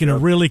heartbreak in a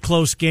really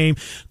close game.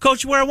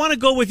 Coach, where I want to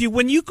go with you,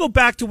 when you go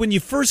back to when you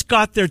first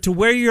got there to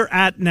where you're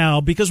at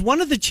now, because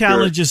one of the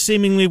challenges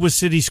seemingly with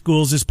city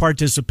schools is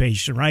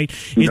participation, right?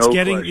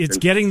 It's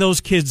getting those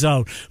kids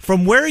out.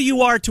 From where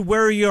you are to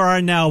where you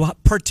are now,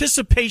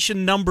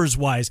 participation numbers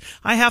wise,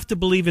 I have to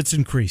believe it's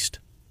increased.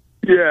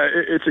 Yeah,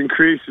 it's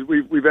increased.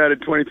 We've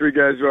added 23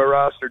 guys to our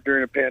roster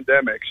during a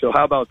pandemic. So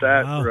how about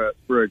that? Wow.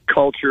 for a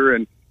culture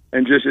and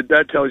just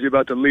that tells you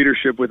about the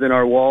leadership within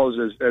our walls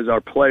as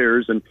our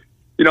players. And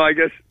I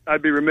guess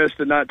I'd be remiss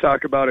to not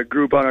talk about a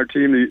group on our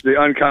team, the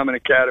Uncommon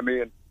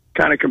Academy, and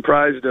kind of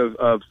comprised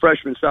of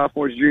freshmen,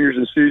 sophomores, juniors,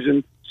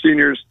 and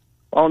seniors,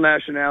 all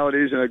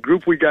nationalities, and a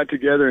group we got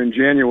together in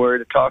January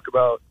to talk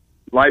about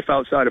life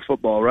outside of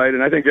football, right?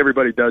 And I think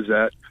everybody does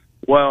that.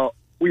 Well,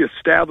 we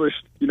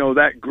established,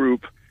 that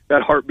group,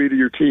 that heartbeat of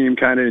your team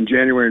kind of in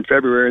January and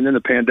February, and then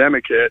the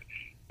pandemic hit,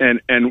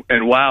 and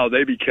wow,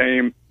 they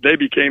became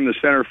the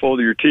centerfold of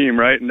your team,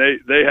 right? And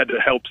they had to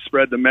help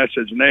spread the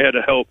message, and they had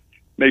to help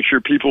make sure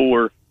people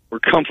were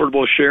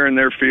comfortable sharing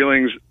their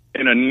feelings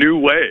in a new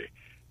way.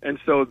 And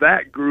so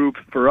that group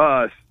for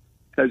us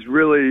has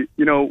really,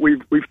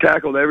 we've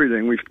tackled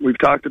everything. We've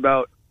talked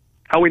about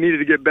how we needed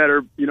to get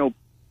better,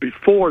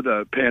 before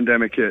the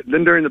pandemic hit.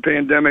 Then during the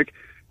pandemic,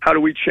 how do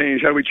we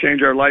change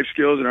our life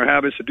skills and our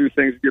habits to do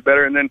things to get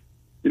better? And then,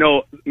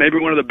 maybe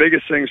one of the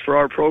biggest things for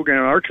our program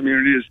and our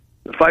community is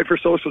the fight for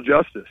social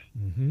justice.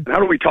 Mm-hmm. And how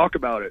do we talk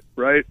about it,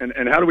 right? And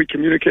how do we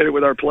communicate it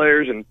with our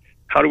players, and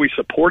how do we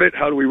support it?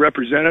 How do we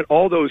represent it?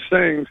 All those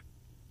things.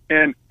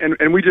 And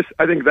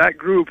I think that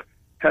group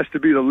has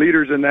to be the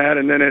leaders in that,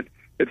 and then it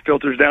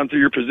filters down through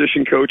your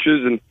position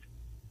coaches. And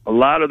a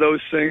lot of those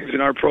things in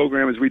our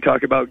program, as we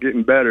talk about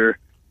getting better,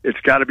 it's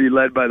got to be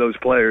led by those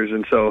players.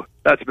 And so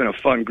that's been a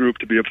fun group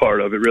to be a part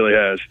of. It really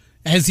has.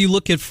 As you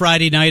look at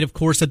Friday night, of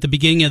course, at the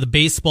beginning of the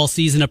baseball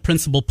season at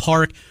Principal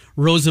Park,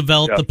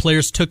 Roosevelt, The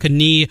players took a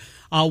knee.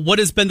 What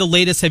has been the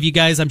latest? Have you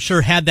guys, I'm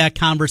sure, had that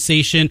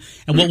conversation?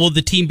 And what will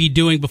the team be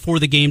doing before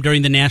the game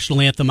during the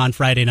national anthem on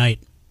Friday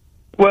night?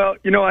 Well,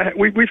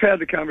 we've had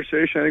the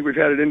conversation. I think we've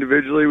had it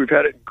individually. We've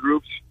had it in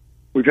groups.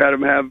 We've had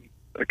them have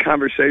a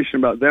conversation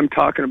about them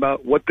talking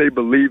about what they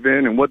believe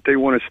in and what they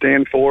want to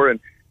stand for,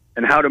 and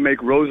how to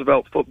make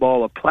Roosevelt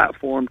football a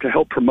platform to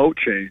help promote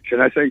change.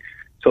 And I think,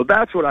 so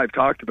that's what I've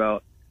talked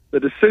about. The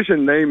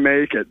decision they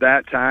make at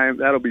that time,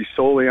 that'll be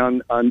solely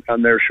on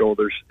their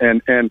shoulders.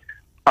 And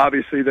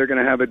obviously they're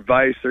going to have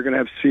advice. They're going to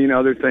have seen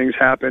other things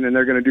happen, and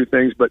they're going to do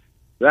things. But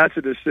that's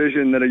a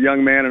decision that a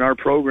young man in our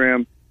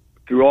program,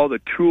 through all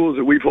the tools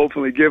that we've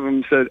hopefully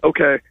given them, said,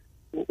 okay,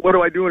 what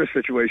do I do in a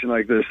situation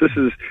like this?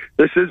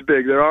 This is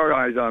big. There are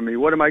eyes on me.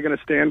 What am I going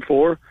to stand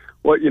for?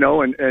 What,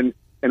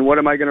 and what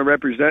am I going to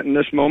represent in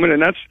this moment?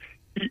 And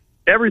that's,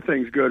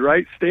 everything's good,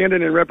 right?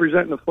 Standing and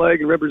representing the flag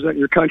and representing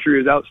your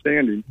country is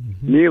outstanding.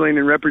 Mm-hmm. Kneeling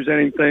and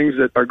representing things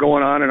that are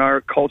going on in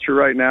our culture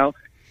right now,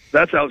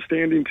 that's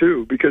outstanding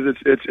too, because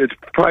it's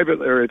private,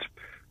 or it's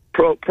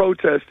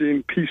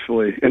protesting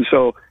peacefully. And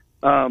so,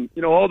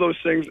 all those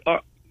things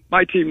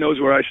my team knows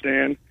where I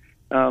stand.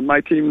 My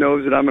team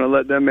knows that I'm going to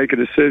let them make a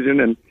decision,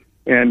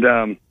 and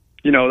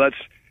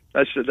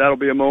that'll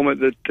be a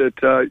moment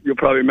that you'll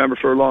probably remember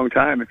for a long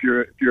time if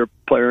you're a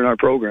player in our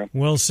program.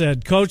 Well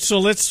said, Coach. So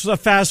let's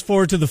fast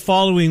forward to the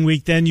following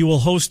week. Then you will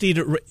host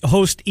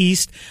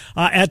East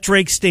at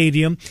Drake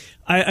Stadium.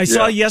 I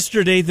saw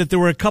yesterday that there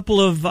were a couple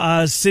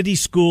of city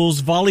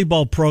schools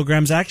volleyball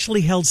programs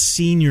actually held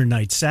senior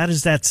night. Sad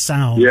as that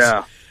sounds.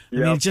 Yeah. I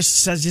mean, it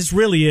just says, it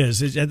really is.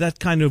 That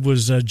kind of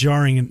was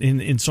jarring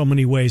in so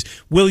many ways.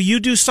 Will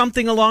you do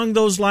something along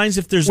those lines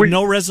if there's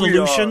no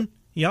resolution?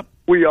 Yep.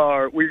 We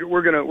are.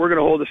 We're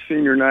gonna hold a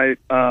senior night.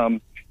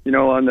 On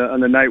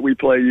the night we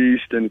play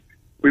East, and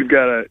we've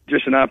got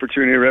just an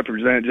opportunity to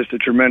represent just a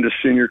tremendous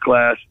senior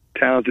class,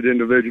 talented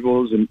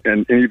individuals,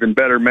 and even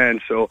better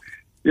men. So,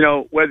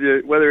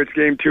 whether it's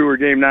game 2 or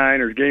game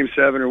 9 or game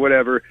 7 or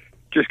whatever,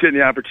 just getting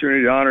the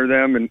opportunity to honor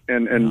them,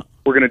 and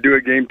we're gonna do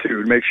it game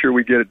 2 and make sure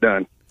we get it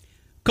done.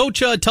 Coach,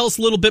 tell us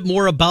a little bit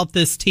more about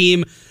this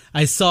team.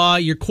 I saw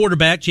your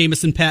quarterback,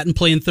 Jamison Patton,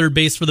 playing third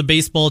base for the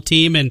baseball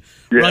team, and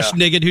Rush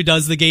Niggett, who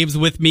does the games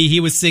with me, he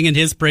was singing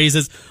his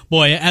praises.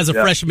 Boy, as a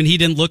freshman, he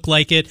didn't look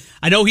like it.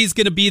 I know he's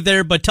going to be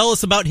there, but tell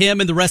us about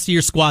him and the rest of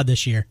your squad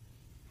this year.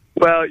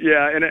 Well,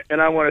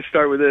 and I want to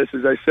start with this.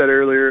 As I said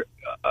earlier,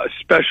 a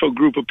special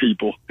group of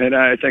people. And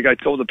I think I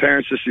told the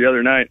parents this the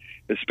other night,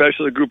 as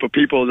special a group of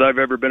people as I've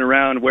ever been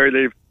around,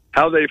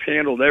 how they've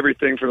handled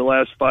everything for the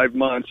last 5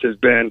 months has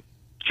been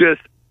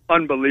just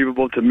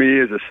unbelievable to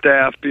me as a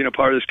staff, being a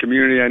part of this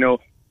community. I know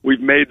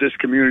we've made this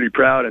community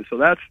proud, and so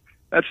that's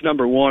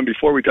number one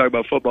before we talk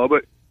about football.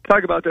 But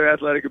talk about their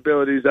athletic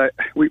abilities.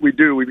 We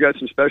do. We've got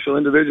some special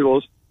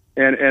individuals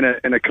and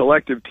a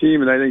collective team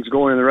that I think is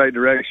going in the right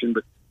direction.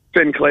 But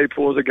Finn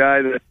Claypool is a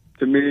guy that's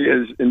to me,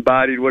 has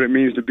embodied what it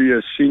means to be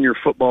a senior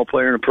football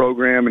player in a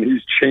program, and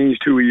he's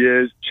changed who he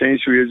is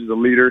as a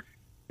leader.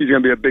 He's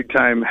going to be a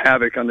big-time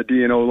havoc on the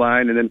D&O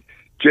line. And then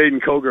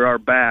Jaden Coger, our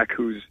back,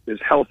 who's as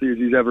healthy as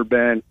he's ever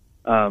been.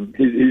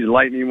 He's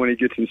lightning when he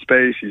gets in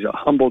space. He's a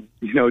humble,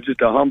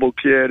 just a humble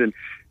kid, and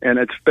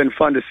it's been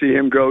fun to see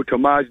him grow.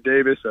 Tomaj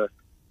Davis,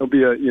 he'll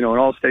be an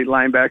all-state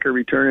linebacker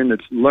returning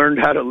that's learned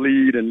how to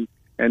lead and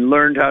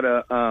learned how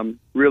to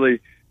really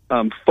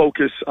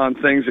focus on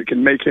things that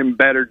can make him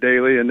better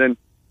daily. And then,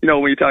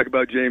 when you talk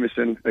about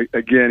Jamison,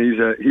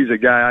 again, he's a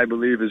guy I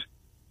believe is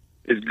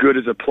as good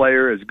as a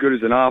player, as good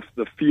as an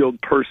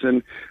off-the-field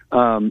person,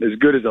 as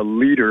good as a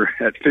leader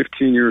at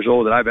 15 years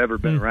old that I've ever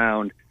been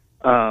around.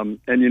 And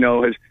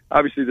his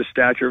obviously the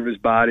stature of his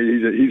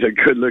body. He's a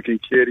good-looking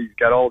kid. He's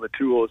got all the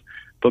tools.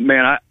 But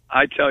man,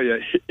 I tell you,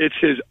 it's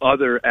his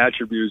other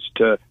attributes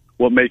to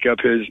what make up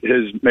his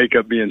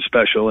makeup being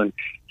special. And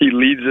he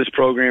leads this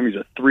program. He's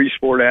a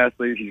 3-sport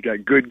athlete. He's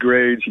got good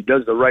grades. He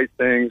does the right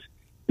things.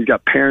 He's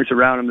got parents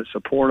around him that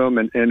support him.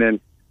 And then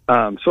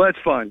so that's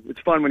fun.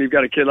 It's fun when you've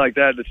got a kid like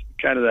that that's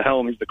kind of the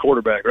helm. He's the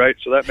quarterback, right?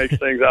 So that makes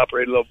things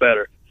operate a little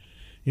better.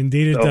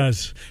 Indeed it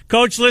does.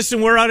 Coach, listen,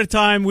 we're out of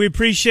time. We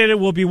appreciate it.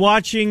 We'll be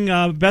watching.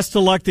 Best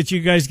of luck that you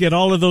guys get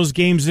all of those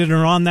games that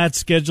are on that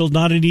schedule.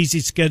 Not an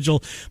easy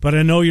schedule, but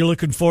I know you're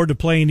looking forward to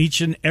playing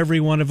each and every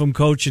one of them,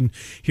 Coach, and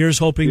here's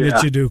hoping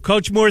that you do.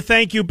 Coach Moore,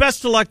 thank you.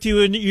 Best of luck to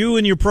you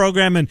and your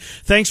program, and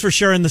thanks for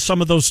sharing some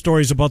of those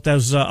stories about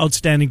those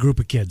outstanding group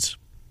of kids.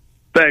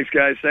 Thanks,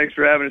 guys. Thanks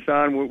for having us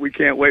on. We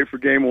can't wait for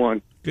game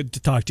one. Good to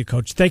talk to you,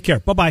 Coach. Take care.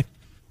 Bye-bye.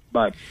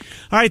 Bye.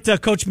 All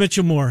right, Coach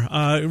Mitchell Moore,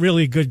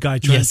 really a good guy.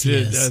 Yes, he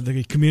is.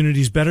 The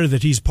community's better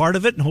that he's part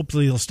of it, and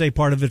hopefully he'll stay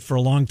part of it for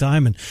a long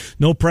time, and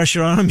no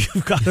pressure on him.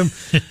 You've got him.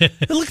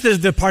 Look,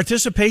 the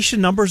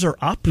participation numbers are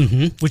up,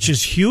 which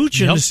is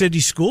huge in the city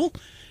school.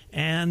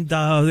 And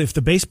if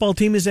the baseball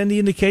team is any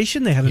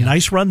indication, they had a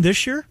nice run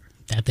this year.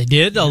 That they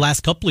did the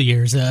last couple of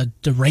years,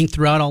 to rank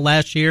throughout all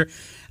last year.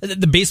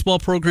 The baseball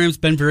program's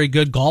been very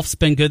good. Golf's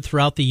been good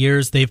throughout the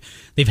years.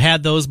 They've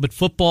had those, but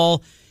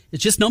football,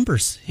 it's just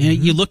numbers.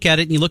 You look at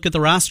it and you look at the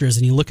rosters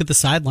and you look at the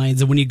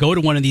sidelines, and when you go to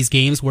one of these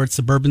games where it's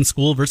suburban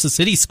school versus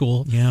city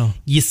school,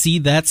 you see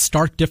that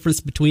stark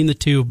difference between the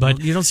two. But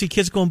you don't see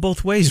kids going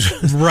both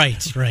ways. Right.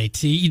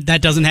 That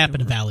doesn't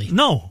happen at Valley.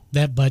 No.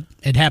 But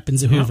it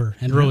happens at Hoover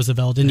and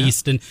Roosevelt and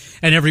East and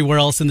everywhere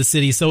else in the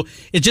city. So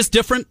it's just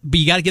different, but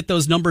you got to get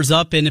those numbers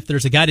up. And if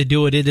there's a guy to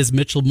do it, it is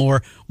Mitchell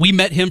Moore. We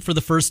met him for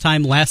the first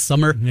time last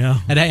summer. Yeah.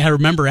 And I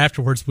remember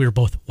afterwards we were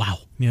both, wow.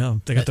 Yeah,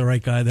 they got the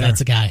right guy there.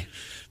 That's a guy.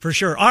 For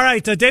sure. All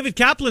right, David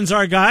Kaplan's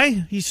our guy.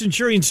 He's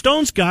Centurion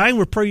Stone's guy.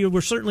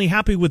 We're certainly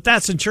happy with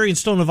that. Centurion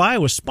Stone of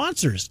Iowa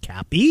sponsors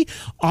Cappy.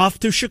 Off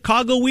to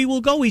Chicago we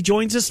will go. He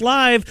joins us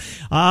live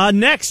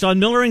next on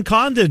Miller and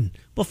Condon.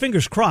 Well,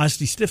 fingers crossed.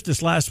 He stiffed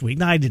us last week.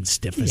 No, I didn't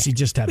stiff us. He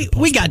just had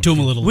we got to him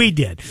a little. We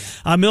did.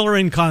 Miller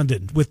and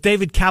Condon with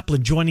David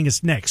Kaplan joining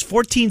us next.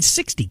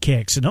 1460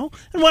 KXNO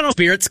and 10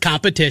 Spirits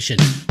Competition.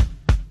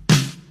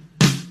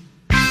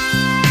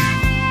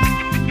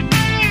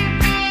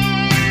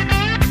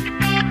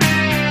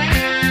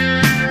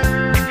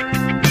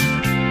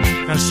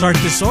 Gotta start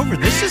this over.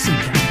 This isn't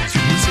campus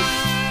music.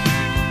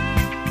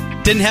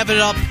 Didn't have it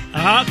up.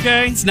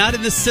 Okay. It's not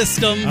in the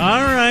system.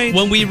 All right.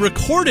 When we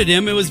recorded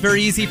him, it was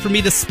very easy for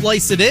me to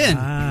splice it in.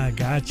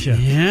 Gotcha.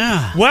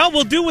 Yeah. Well,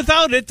 we'll do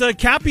without it.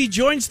 Cappy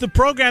joins the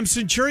program.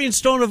 Centurion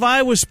Stone of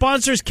Iowa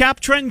sponsors Cap,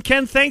 Trent, and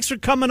Ken. Thanks for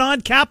coming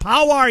on. Cap,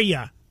 how are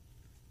you?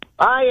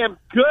 I am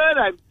good.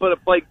 I'm going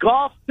to play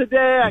golf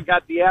today. I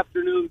got the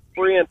afternoon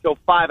free until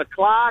 5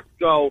 o'clock,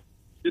 so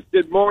just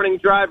did morning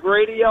drive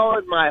radio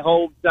in my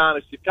hometown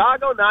of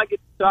Chicago. Now I get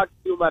to talk to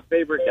two of my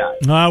favorite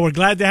guys. We're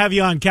glad to have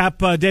you on, Cap.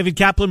 David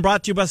Kaplan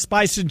brought to you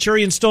by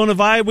Centurion Stone of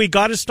Iowa. We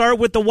got to start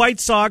with the White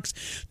Sox.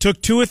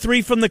 Took 2 or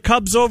 3 from the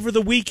Cubs over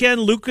the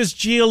weekend. Lucas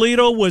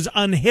Giolito was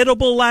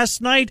unhittable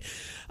last night.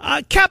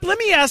 Cap, let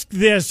me ask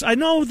this. I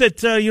know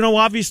that,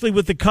 obviously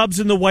with the Cubs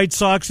and the White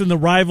Sox and the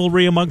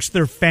rivalry amongst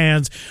their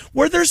fans,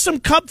 were there some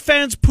Cub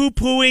fans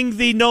poo-pooing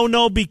the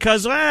no-no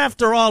because,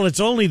 after all,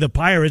 it's only the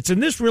Pirates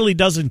and this really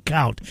doesn't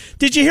count?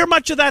 Did you hear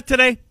much of that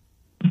today?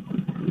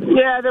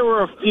 Yeah, there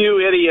were a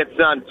few idiots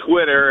on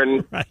Twitter.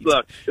 And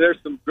Look, there's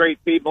some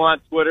great people on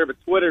Twitter, but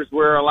Twitter's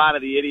where a lot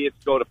of the idiots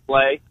go to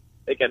play.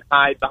 They can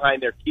hide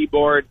behind their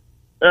keyboard.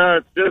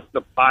 It's just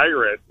the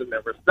Pirates, and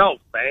there was no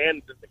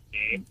fans in the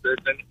game. There's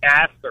an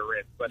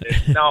asterisk, but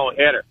it's no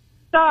hitter.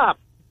 Stop.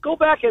 Go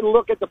back and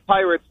look at the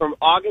Pirates from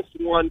August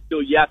 1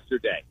 till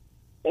yesterday.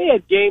 They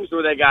had games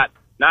where they got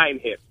 9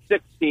 hits,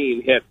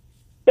 16 hits.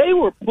 They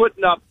were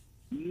putting up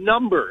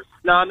numbers.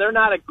 Now, they're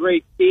not a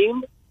great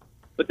team,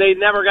 but they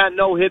never got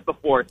no hit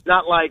before. It's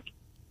not like,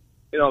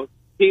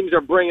 teams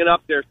are bringing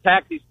up their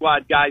taxi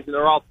squad guys, and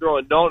they're all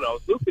throwing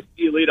no-nos. Lucas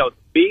Giolito's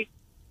a beast,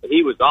 and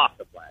he was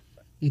awesome last night.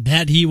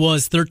 That he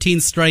was. 13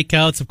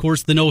 strikeouts, of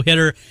course, the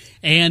no-hitter,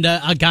 and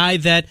a guy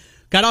that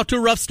got out to a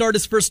rough start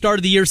his first start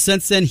of the year.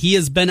 Since then, he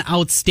has been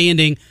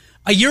outstanding.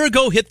 A year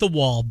ago hit the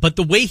wall, but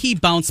the way he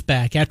bounced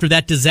back after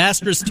that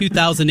disastrous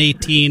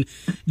 2018,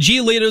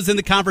 Giolito's in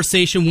the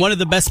conversation, one of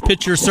the best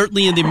pitchers,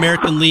 certainly in the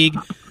American League.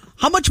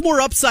 How much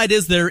more upside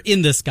is there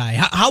in this guy?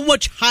 How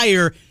much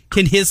higher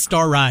can his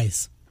star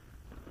rise?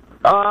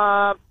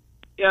 I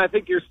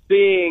think you're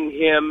seeing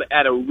him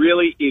at a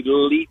really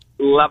elite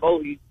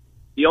level. He's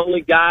the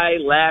only guy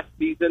last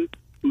season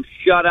who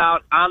shut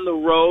out on the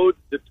road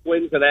the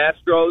Twins and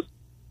Astros,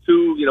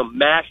 two,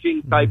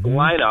 mashing type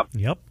lineup.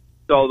 Yep.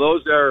 So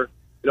those are,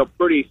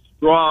 pretty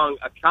strong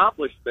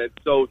accomplishments.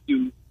 So if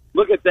you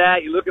look at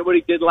that, you look at what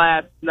he did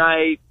last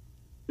night,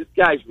 this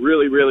guy's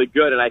really, really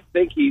good. And I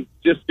think he's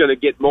just going to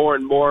get more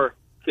and more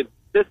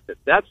consistent.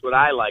 That's what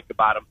I like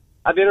about him.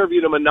 I've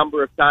interviewed him a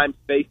number of times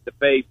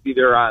face-to-face,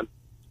 either on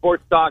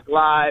Sports Talk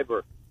Live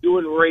or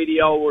doing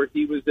radio where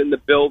he was in the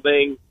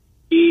building.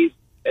 He's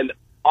an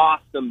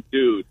awesome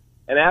dude.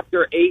 And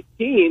after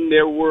 18,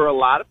 there were a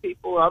lot of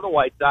people on the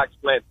White Sox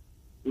went,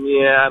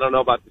 I don't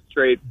know about this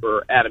trade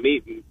for Adam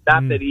Eaton.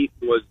 Not that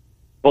Eaton was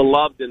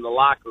beloved in the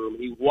locker room.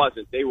 He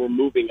wasn't. They were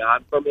moving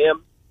on from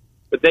him.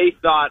 But they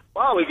thought,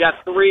 we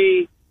got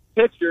three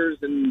pitchers,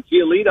 and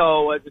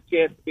Giolito has a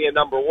chance to be a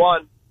number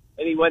one.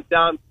 And he went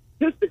down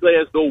statistically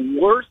as the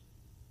worst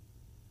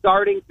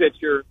starting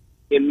pitcher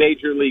in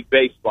Major League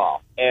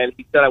Baseball. And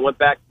he said, I went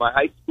back to my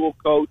high school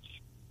coach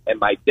and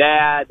my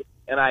dad,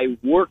 and I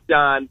worked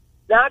on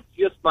not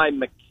just my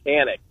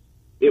mechanics.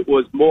 It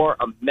was more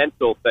a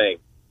mental thing.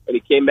 And he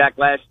came back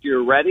last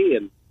year ready,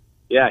 and,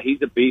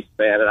 he's a beast,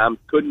 man. And I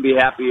couldn't be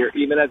happier.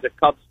 Even as a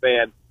Cubs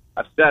fan,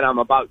 I've said I'm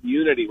about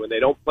unity. When they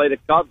don't play the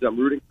Cubs, I'm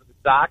rooting for the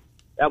Sox.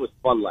 That was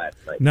fun last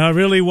night. No, it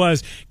really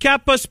was.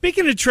 Cap,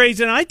 speaking of trades,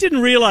 and I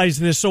didn't realize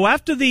this, so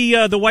after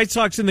the White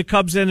Sox and the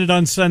Cubs ended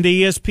on Sunday,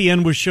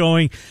 ESPN was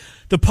showing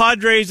the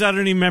Padres. I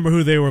don't even remember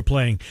who they were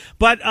playing.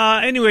 But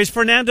anyways,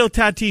 Fernando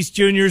Tatis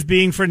Jr. is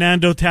being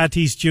Fernando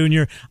Tatis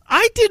Jr.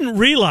 I didn't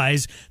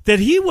realize that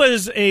he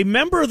was a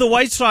member of the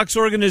White Sox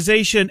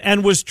organization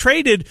and was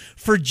traded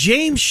for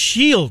James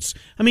Shields.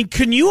 I mean,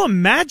 can you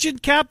imagine,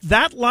 Cap,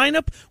 that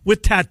lineup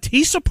with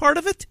Tatis a part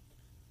of it?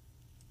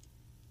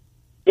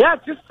 Yeah,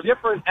 just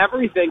different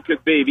everything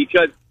could be,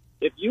 because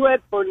if you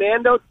had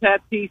Fernando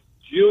Tatis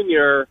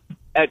Jr.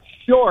 at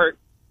short,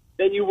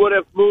 then you would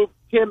have moved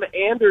Tim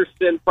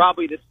Anderson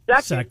probably to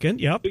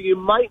second. Yep. So you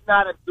might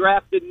not have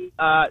drafted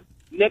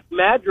Nick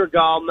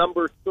Madrigal,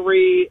 number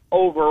 3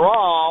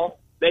 overall.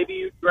 Maybe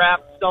you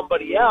draft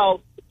somebody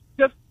else.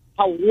 Just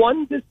how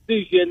one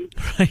decision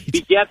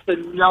begets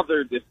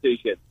another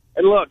decision.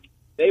 And look,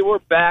 they were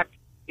back,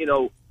 in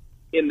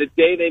the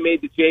day they made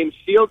the James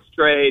Shields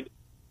trade,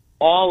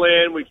 all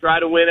in. We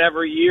try to win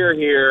every year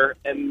here,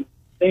 and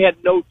they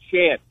had no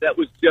chance. That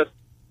was just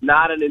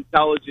not an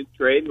intelligent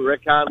trade, and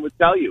Rick Hahn would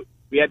tell you.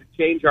 We had to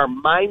change our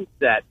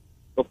mindset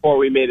before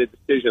we made a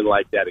decision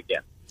like that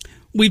again.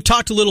 We've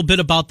talked a little bit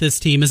about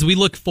this team. As we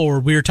look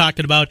forward, we were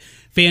talking about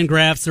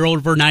Fangraphs. They're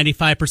over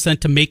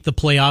 95% to make the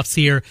playoffs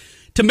here.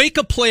 To make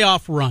a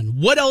playoff run,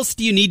 what else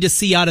do you need to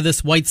see out of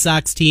this White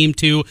Sox team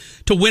to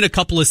win a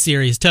couple of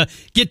series, to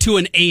get to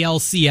an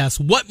ALCS?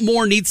 What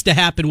more needs to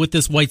happen with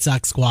this White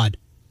Sox squad?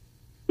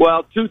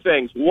 Well, two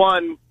things.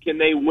 One, can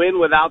they win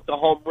without the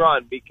home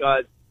run?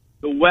 Because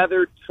the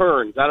weather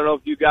turns. I don't know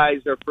if you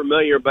guys are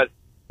familiar, but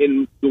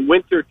in the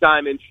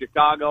wintertime in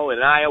Chicago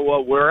and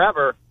Iowa,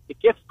 wherever, it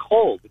gets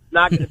cold. It's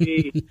not going to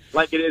be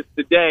like it is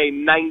today,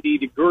 90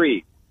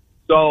 degrees.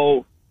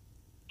 So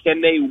can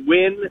they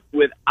win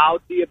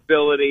without the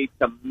ability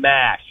to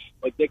mash?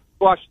 Like they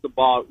crushed the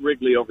ball at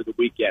Wrigley over the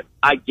weekend.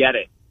 I get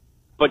it.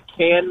 But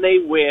can they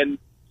win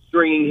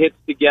stringing hits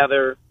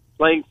together,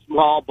 playing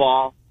small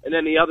ball? And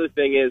then the other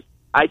thing is,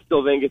 I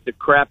still think it's a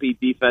crappy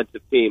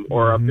defensive team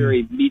or a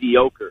very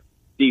mediocre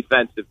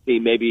defensive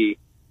team. Maybe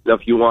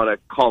if you want to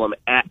call them,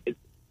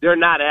 they're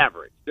not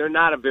average. They're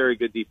not a very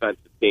good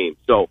defensive team.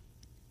 So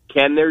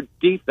can their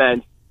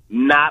defense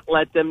not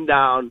let them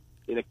down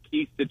in a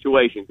key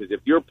situation? Because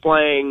if you're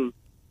playing,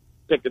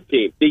 pick a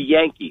team, the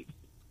Yankees,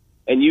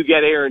 and you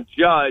get Aaron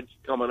Judge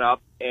coming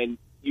up and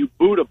you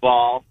boot a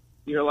ball,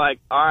 you're like,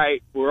 all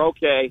right, we're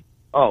okay.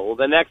 Oh, well,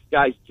 the next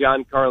guy's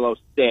Giancarlo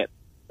Stanton.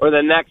 Or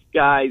the next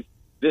guy's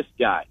this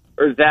guy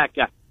or that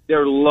guy.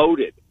 They're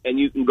loaded, and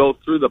you can go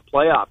through the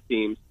playoff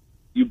teams.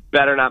 You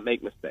better not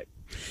make mistakes.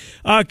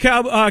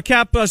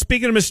 Cap,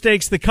 speaking of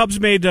mistakes, the Cubs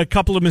made a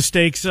couple of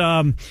mistakes.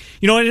 And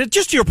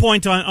just to your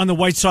point on the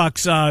White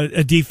Sox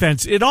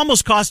defense, it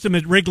almost cost them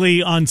at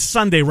Wrigley on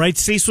Sunday, right?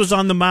 Cease was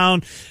on the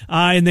mound,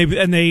 and they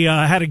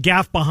had a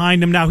gaffe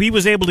behind him. Now, he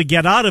was able to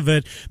get out of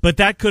it, but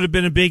that could have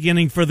been a big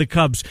inning for the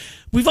Cubs.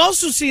 We've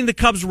also seen the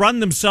Cubs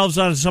run themselves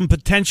out of some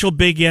potential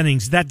big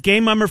innings. That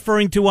game I'm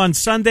referring to on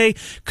Sunday,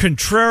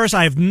 Contreras,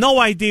 I have no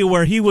idea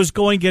where he was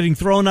going, getting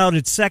thrown out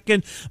at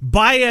second.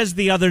 Baez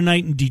the other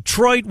night in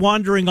Detroit,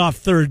 wandering off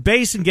third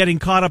base and getting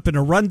caught up in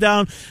a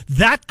rundown.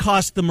 That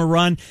cost them a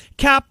run.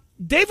 Cap,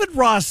 David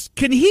Ross,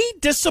 can he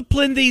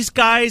discipline these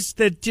guys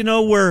that,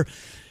 were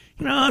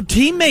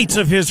teammates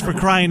of his, for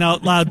crying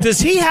out loud? Does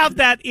he have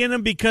that in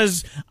him?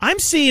 Because I'm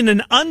seeing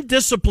an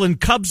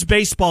undisciplined Cubs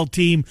baseball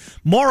team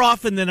more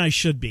often than I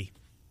should be.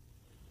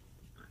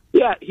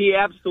 Yeah, he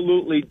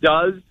absolutely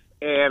does.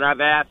 And I've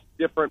asked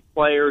different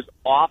players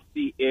off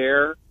the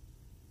air,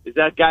 has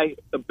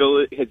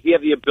he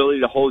have the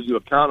ability to hold you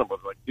accountable?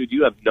 I'm like, dude,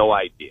 you have no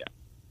idea.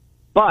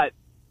 But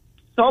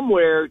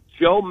somewhere,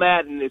 Joe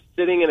Madden is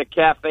sitting in a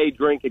cafe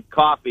drinking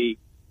coffee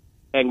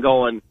and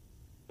going,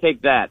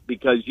 take that,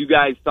 because you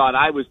guys thought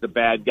I was the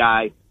bad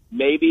guy.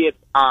 Maybe it's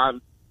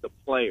on the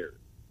players.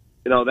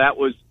 That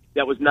was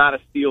not a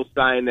steal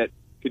sign that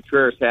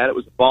Contreras had. It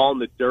was a ball in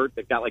the dirt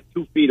that got like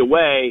 2 feet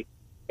away,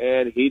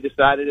 and he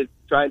decided to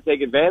try and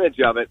take advantage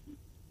of it.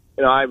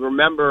 I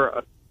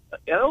remember,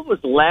 it was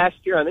last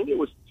year, I think it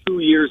was 2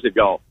 years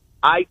ago,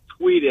 I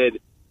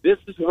tweeted, this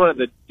is one of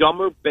the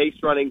dumber base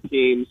running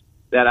teams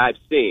that I've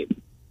seen.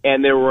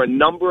 And there were a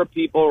number of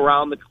people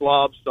around the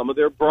club, some of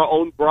their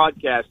own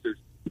broadcasters.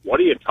 What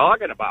are you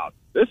talking about?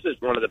 This is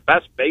one of the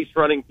best base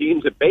running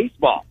teams in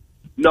baseball.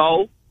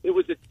 No, it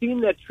was a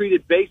team that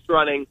treated base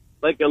running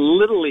like a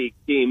little league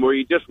team where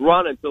you just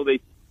run until they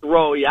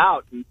throw you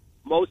out. And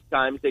most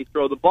times they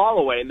throw the ball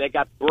away, and they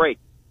got breaks,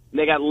 and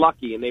they got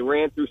lucky, and they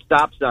ran through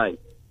stop signs.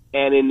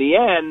 And in the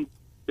end,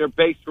 they're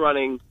base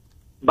running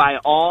by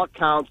all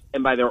accounts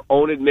and by their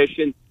own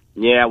admission.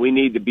 Yeah, we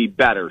need to be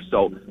better.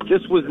 So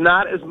this was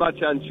not as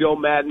much on Joe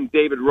Madden,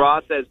 David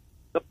Ross, as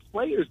the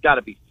players got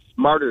to be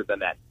smarter than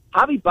that.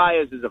 Javi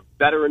Baez is a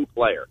veteran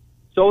player.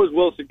 So is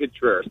Wilson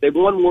Contreras. They've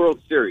won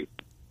World Series.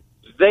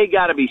 They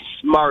got to be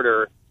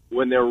smarter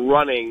when they're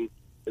running,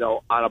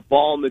 on a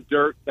ball in the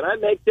dirt. Can I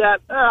make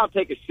that? I'll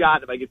take a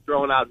shot. If I get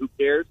thrown out, who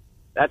cares?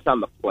 That's on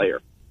the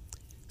player.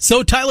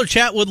 So Tyler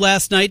Chatwood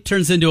last night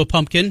turns into a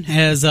pumpkin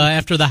as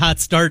after the hot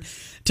start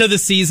to the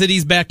season,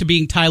 he's back to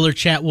being Tyler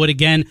Chatwood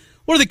again.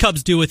 What do the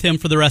Cubs do with him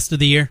for the rest of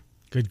the year?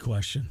 Good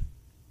question.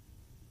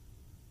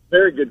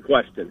 Very good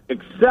question.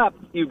 Except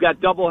you've got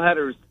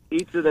doubleheaders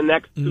each of the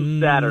next 2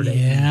 Saturdays.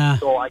 Yeah.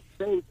 So I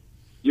think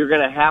you're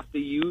going to have to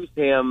use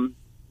him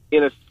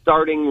in a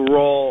starting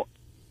role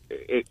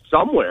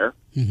somewhere.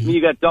 Mm-hmm.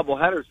 You got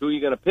doubleheaders. Who are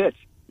you going to pitch?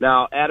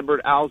 Now,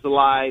 Adbert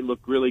Alzolay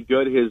looked really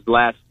good his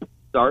last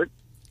start,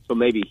 so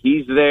maybe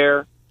he's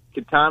there.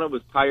 Quintana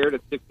was tired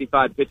at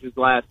 65 pitches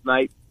last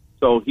night,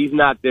 so he's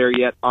not there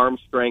yet arm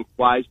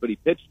strength-wise, but he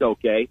pitched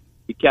okay.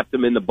 He kept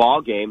him in the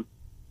ball game.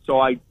 So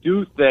I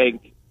do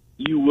think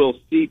you will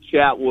see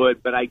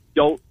Chatwood, but I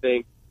don't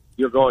think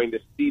you're going to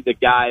see the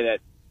guy that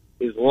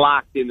is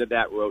locked into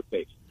that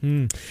rotation.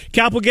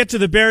 Cap, we'll get to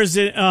the Bears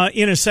in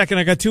a second.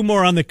 I got 2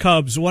 more on the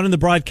Cubs, one in the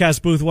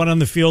broadcast booth, one on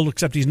the field,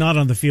 except he's not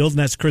on the field, and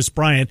that's Chris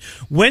Bryant.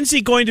 When's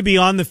he going to be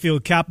on the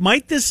field, Cap?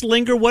 Might this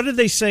linger? What are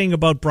they saying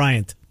about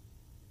Bryant?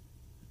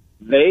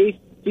 They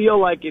feel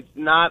like it's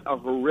not a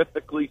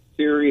horrifically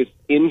serious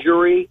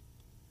injury,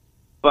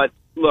 but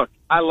look,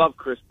 I love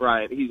Chris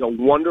Bryant. He's a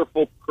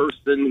wonderful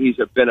person. He's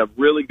been a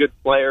really good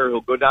player. He'll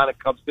go down in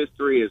Cubs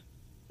history as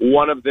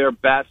one of their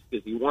best,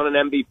 because he won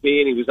an MVP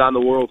and he was on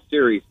the World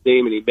Series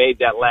team and he made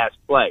that last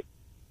play.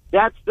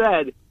 That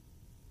said,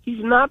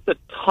 he's not the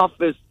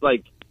toughest,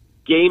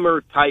 gamer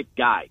type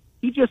guy.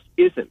 He just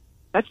isn't.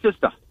 That's just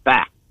a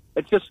fact.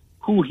 That's just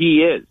who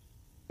he is.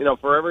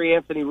 For every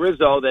Anthony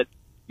Rizzo that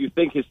you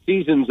think his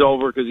season's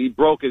over because he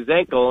broke his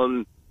ankle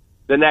and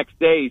the next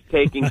day he's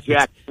taking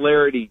Jack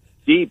Flaherty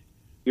deep,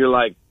 you're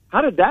like,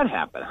 how did that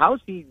happen? How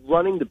is he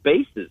running the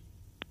bases?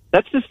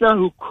 That's just not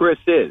who Chris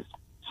is.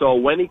 So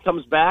when he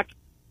comes back,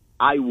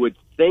 I would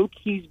think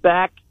he's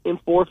back in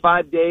 4 or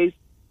 5 days.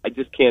 I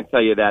just can't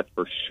tell you that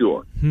for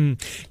sure.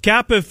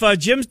 Cap, if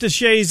Jim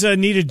Deshaies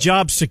needed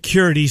job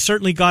security, he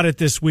certainly got it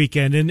this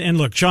weekend. And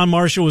look, Sean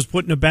Marshall was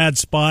put in a bad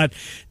spot.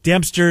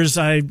 Dempster's,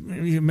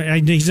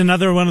 he's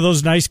another one of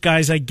those nice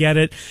guys. I get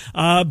it.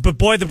 But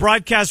boy, the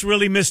broadcast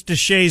really missed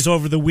Deshaies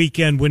over the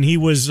weekend when he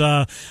was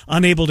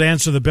unable to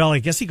answer the bell. I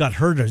guess he got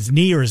hurt, his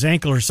knee or his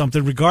ankle or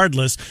something.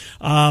 Regardless,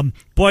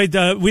 boy,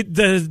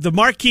 the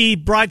marquee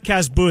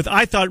broadcast booth,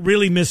 I thought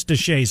really missed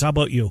Deshaies. How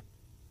about you?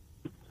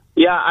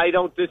 Yeah, I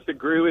don't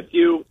disagree with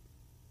you.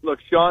 Look,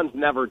 Sean's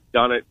never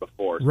done it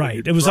before. So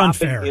right. It was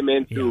unfair. Him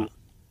into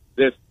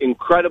this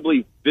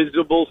incredibly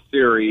visible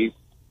series,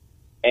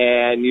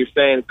 and you're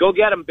saying, go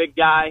get him, big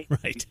guy.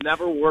 Right. He's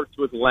never worked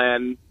with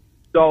Len.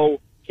 So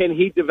can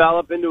he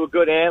develop into a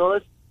good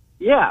analyst?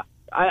 Yeah.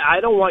 I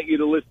don't want you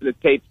to listen to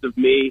tapes of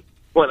me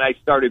when I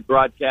started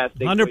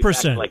broadcasting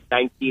 100%. Like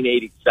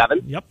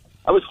 1987. Yep.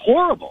 I was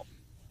horrible.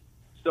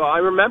 So I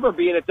remember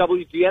being at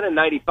WGN in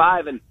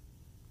 95, and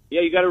yeah,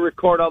 you got to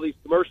record all these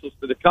commercials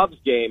for the Cubs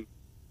game,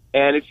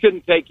 and it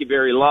shouldn't take you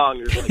very long.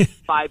 There's like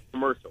 5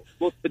 commercials.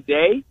 Well,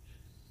 today,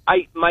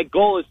 my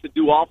goal is to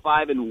do all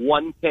 5 in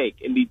one take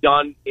and be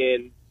done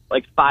in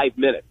like 5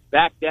 minutes.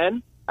 Back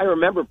then, I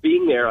remember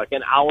being there like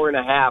an hour and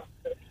a half,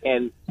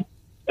 and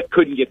I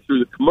couldn't get through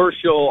the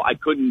commercial. I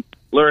couldn't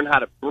learn how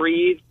to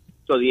breathe,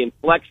 so the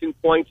inflection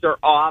points are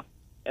off,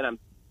 and I'm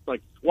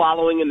like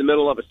swallowing in the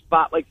middle of a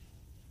spot. Like,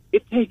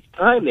 it takes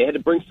time. They had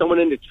to bring someone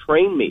in to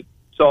train me.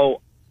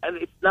 So, and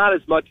it's not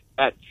as much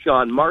at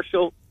Sean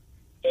Marshall.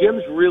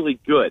 Jim's really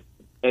good,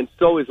 and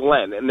so is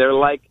Len. And they're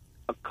like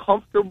a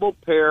comfortable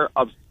pair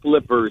of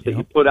slippers that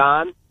you put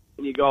on,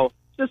 and you go,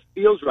 just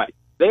feels right.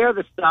 They are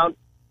the sound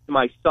to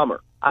my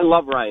summer. I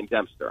love Ryan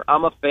Dempster.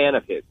 I'm a fan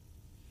of his.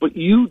 But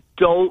you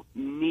don't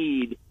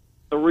need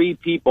 3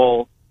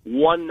 people,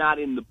 one not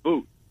in the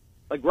booth.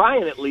 Like,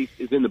 Ryan at least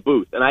is in the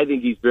booth, and I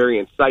think he's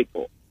very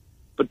insightful.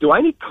 But do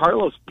I need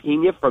Carlos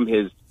Pena from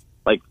his,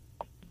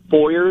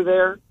 foyer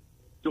there?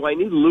 Do I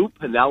need Lou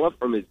Piniella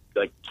from his,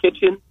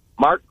 kitchen?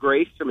 Mark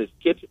Grace from his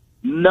kitchen?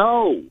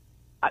 No.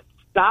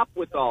 Stop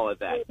with all of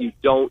that. You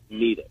don't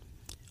need it.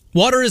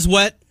 Water is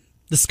wet,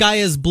 the sky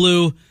is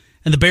blue,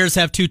 and the Bears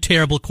have 2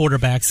 terrible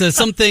quarterbacks.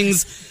 Some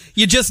things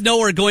you just know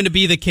are going to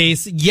be the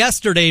case.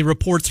 Yesterday,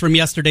 reports from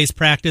yesterday's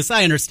practice,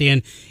 I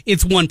understand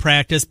it's one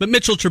practice, but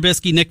Mitchell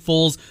Trubisky, Nick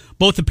Foles,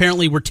 both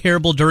apparently were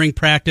terrible during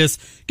practice.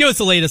 Give us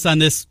the latest on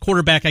this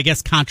quarterback,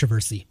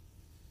 controversy.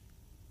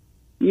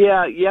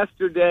 Yeah,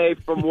 yesterday,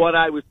 from what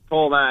I was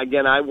told,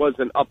 again, I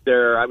wasn't up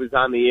there, I was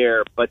on the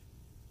air, but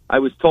I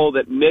was told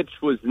that Mitch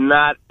was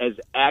not as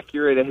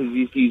accurate as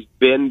he's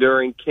been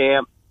during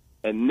camp,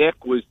 and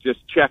Nick was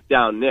just check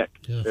down Nick.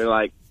 Yes. They're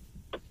like,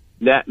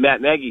 Matt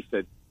Nagy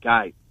said,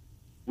 guys,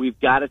 we've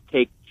got to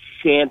take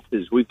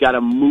chances. We've got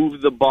to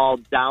move the ball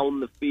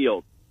down the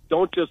field.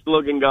 Don't just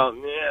look and go,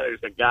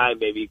 there's a guy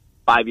maybe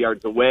 5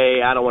 yards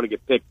away. I don't want to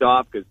get picked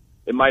off because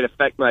it might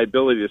affect my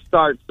ability to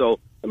start, so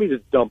let me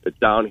just dump it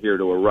down here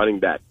to a running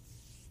back.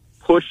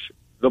 Push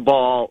the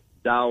ball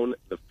down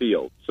the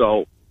field.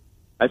 So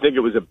I think it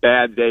was a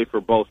bad day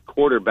for both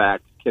quarterbacks.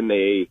 Can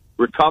they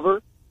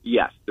recover?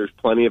 Yes, there's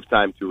plenty of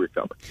time to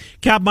recover.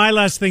 Cap, my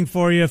last thing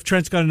for you, if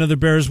Trent's got another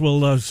Bears,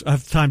 we'll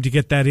have time to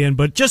get that in.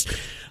 But just,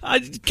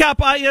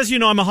 Cap, as you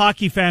know, I'm a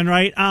hockey fan,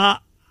 right?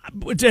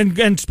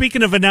 And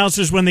speaking of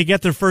announcers, when they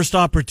get their first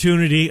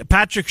opportunity,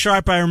 Patrick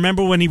Sharp, I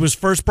remember when he was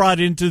first brought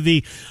into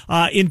the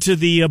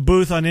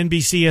booth on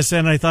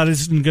NBCSN, I thought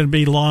this isn't going to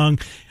be long.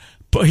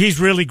 But he's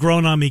really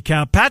grown on me,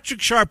 Cap.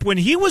 Patrick Sharp, when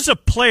he was a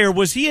player,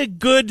 was he a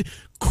good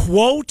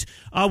quote?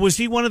 Was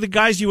he one of the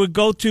guys you would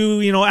go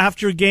to,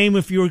 after a game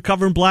if you were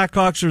covering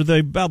Blackhawks or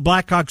the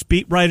Blackhawks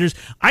beat writers?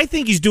 I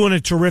think he's doing a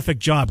terrific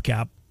job,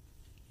 Cap.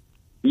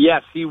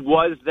 Yes, he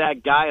was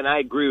that guy, and I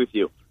agree with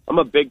you. I'm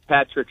a big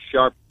Patrick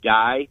Sharp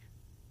guy.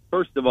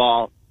 First of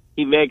all,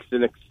 he makes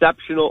an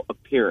exceptional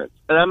appearance.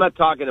 And I'm not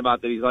talking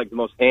about that he's like the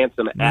most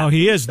handsome athlete. No,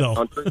 he is,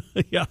 though.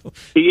 Yeah.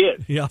 He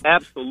is. Yeah.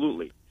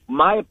 Absolutely.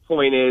 My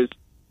point is,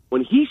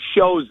 when he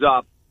shows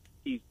up,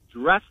 he's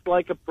dressed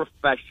like a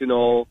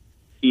professional.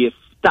 He is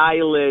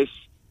stylish.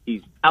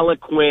 He's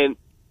eloquent.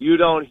 You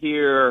don't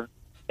hear,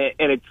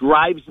 and it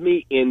drives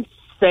me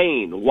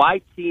insane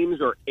why teams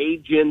or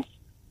agents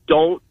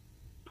don't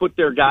put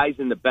their guys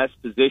in the best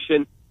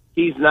position.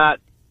 He's not,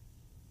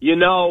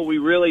 we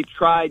really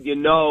tried,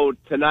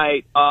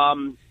 tonight.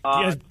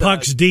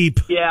 Puck's deep.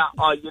 Yeah,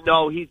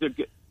 he's a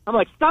good. I'm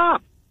like,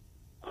 stop.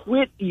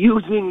 Quit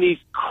using these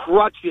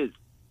crutches.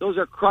 Those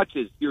are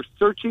crutches. You're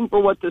searching for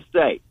what to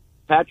say.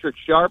 Patrick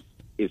Sharp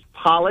is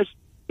polished.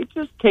 It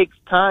just takes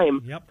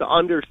time to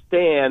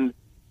understand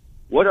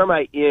what are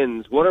my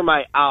ins, what are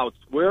my outs,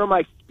 where am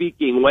I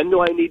speaking, when do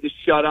I need to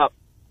shut up.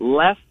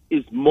 Less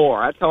is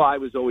more. That's how I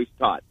was always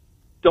taught.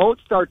 Don't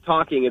start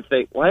talking and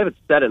think, well, I haven't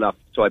said enough,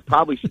 so I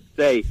probably should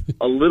say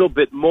a little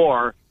bit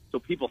more so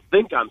people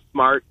think I'm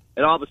smart,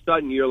 and all of a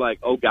sudden you're like,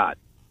 oh, God,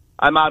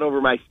 I'm out over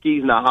my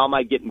skis now. How am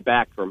I getting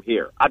back from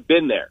here? I've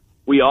been there.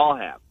 We all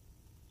have.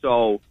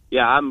 So,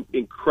 yeah, I'm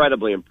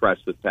incredibly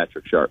impressed with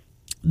Patrick Sharp.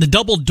 The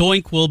double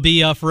doink will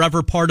be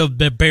forever part of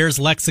the Bears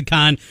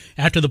lexicon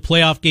after the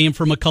playoff game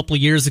from a couple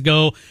of years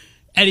ago.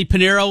 Eddie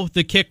Pinheiro,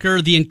 the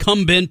kicker, the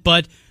incumbent,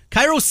 but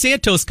Cairo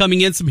Santos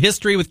coming in, some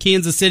history with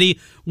Kansas City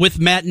with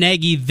Matt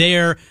Nagy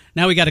there.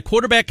 Now we got a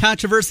quarterback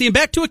controversy and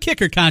back to a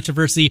kicker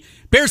controversy.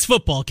 Bears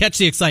football, catch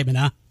the excitement,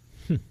 huh?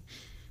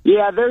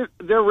 Yeah,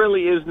 there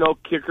really is no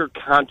kicker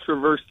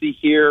controversy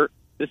here.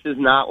 This is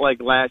not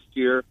like last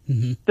year,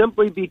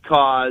 simply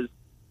because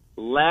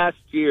last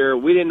year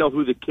we didn't know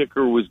who the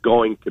kicker was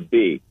going to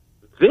be.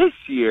 This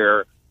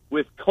year,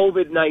 with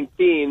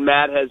COVID-19,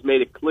 Matt has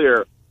made it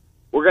clear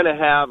we're going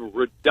to have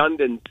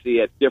redundancy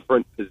at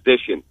different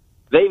positions.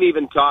 They've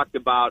even talked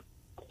about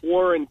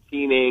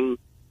quarantining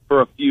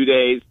for a few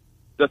days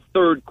the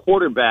third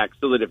quarterback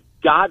so that if,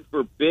 God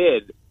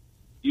forbid,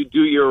 you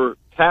do your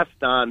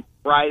test on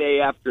Friday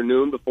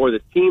afternoon before the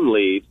team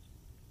leaves,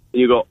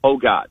 and you go, oh,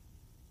 God,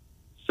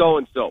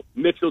 so-and-so,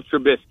 Mitchell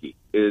Trubisky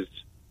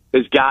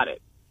has got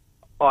it.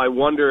 Oh, I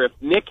wonder if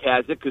Nick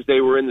has it because they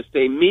were in the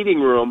same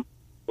meeting room.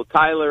 Well,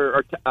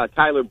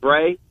 Tyler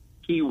Bray,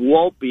 he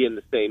won't be in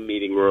the same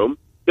meeting room.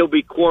 He'll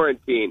be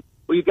quarantined.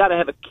 Well, you've got to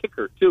have a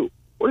kicker, too.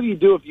 What do you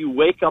do if you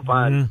wake up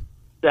on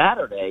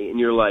Saturday and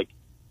you're like,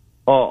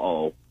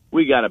 uh-oh,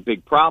 we got a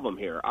big problem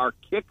here. Our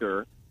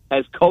kicker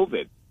has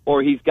COVID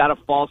or he's got a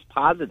false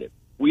positive.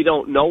 We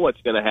don't know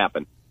what's going to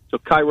happen. So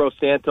Cairo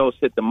Santos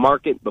hit the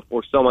market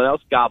before someone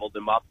else gobbled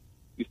him up.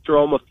 You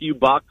throw him a few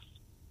bucks,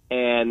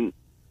 and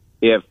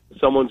if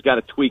someone's got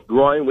a tweaked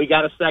groin, we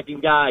got a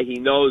second guy. He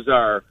knows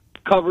our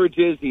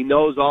coverages. He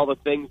knows all the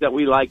things that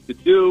we like to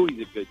do.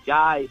 He's a good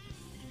guy.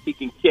 He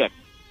can kick,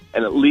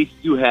 and at least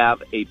you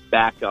have a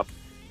backup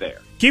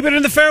there. Keep it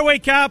in the fairway,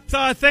 Cap.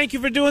 Thank you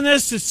for doing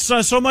this. It's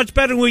so much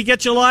better when we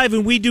get you live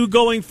and we do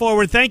going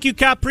forward. Thank you,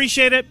 Cap.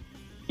 Appreciate it.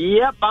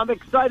 Yep, I'm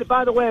excited.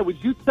 By the way,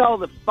 would you tell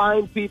the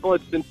fine people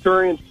at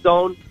Centurion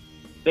Stone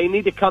they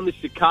need to come to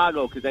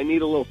Chicago because I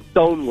need a little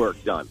stone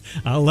work done?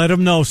 I'll let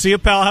them know. See you,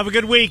 pal. Have a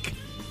good week.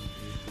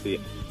 See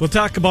you. We'll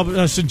talk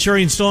about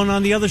Centurion Stone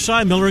on the other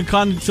side. Miller and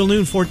Condon till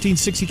noon,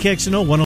 1460 KXNO,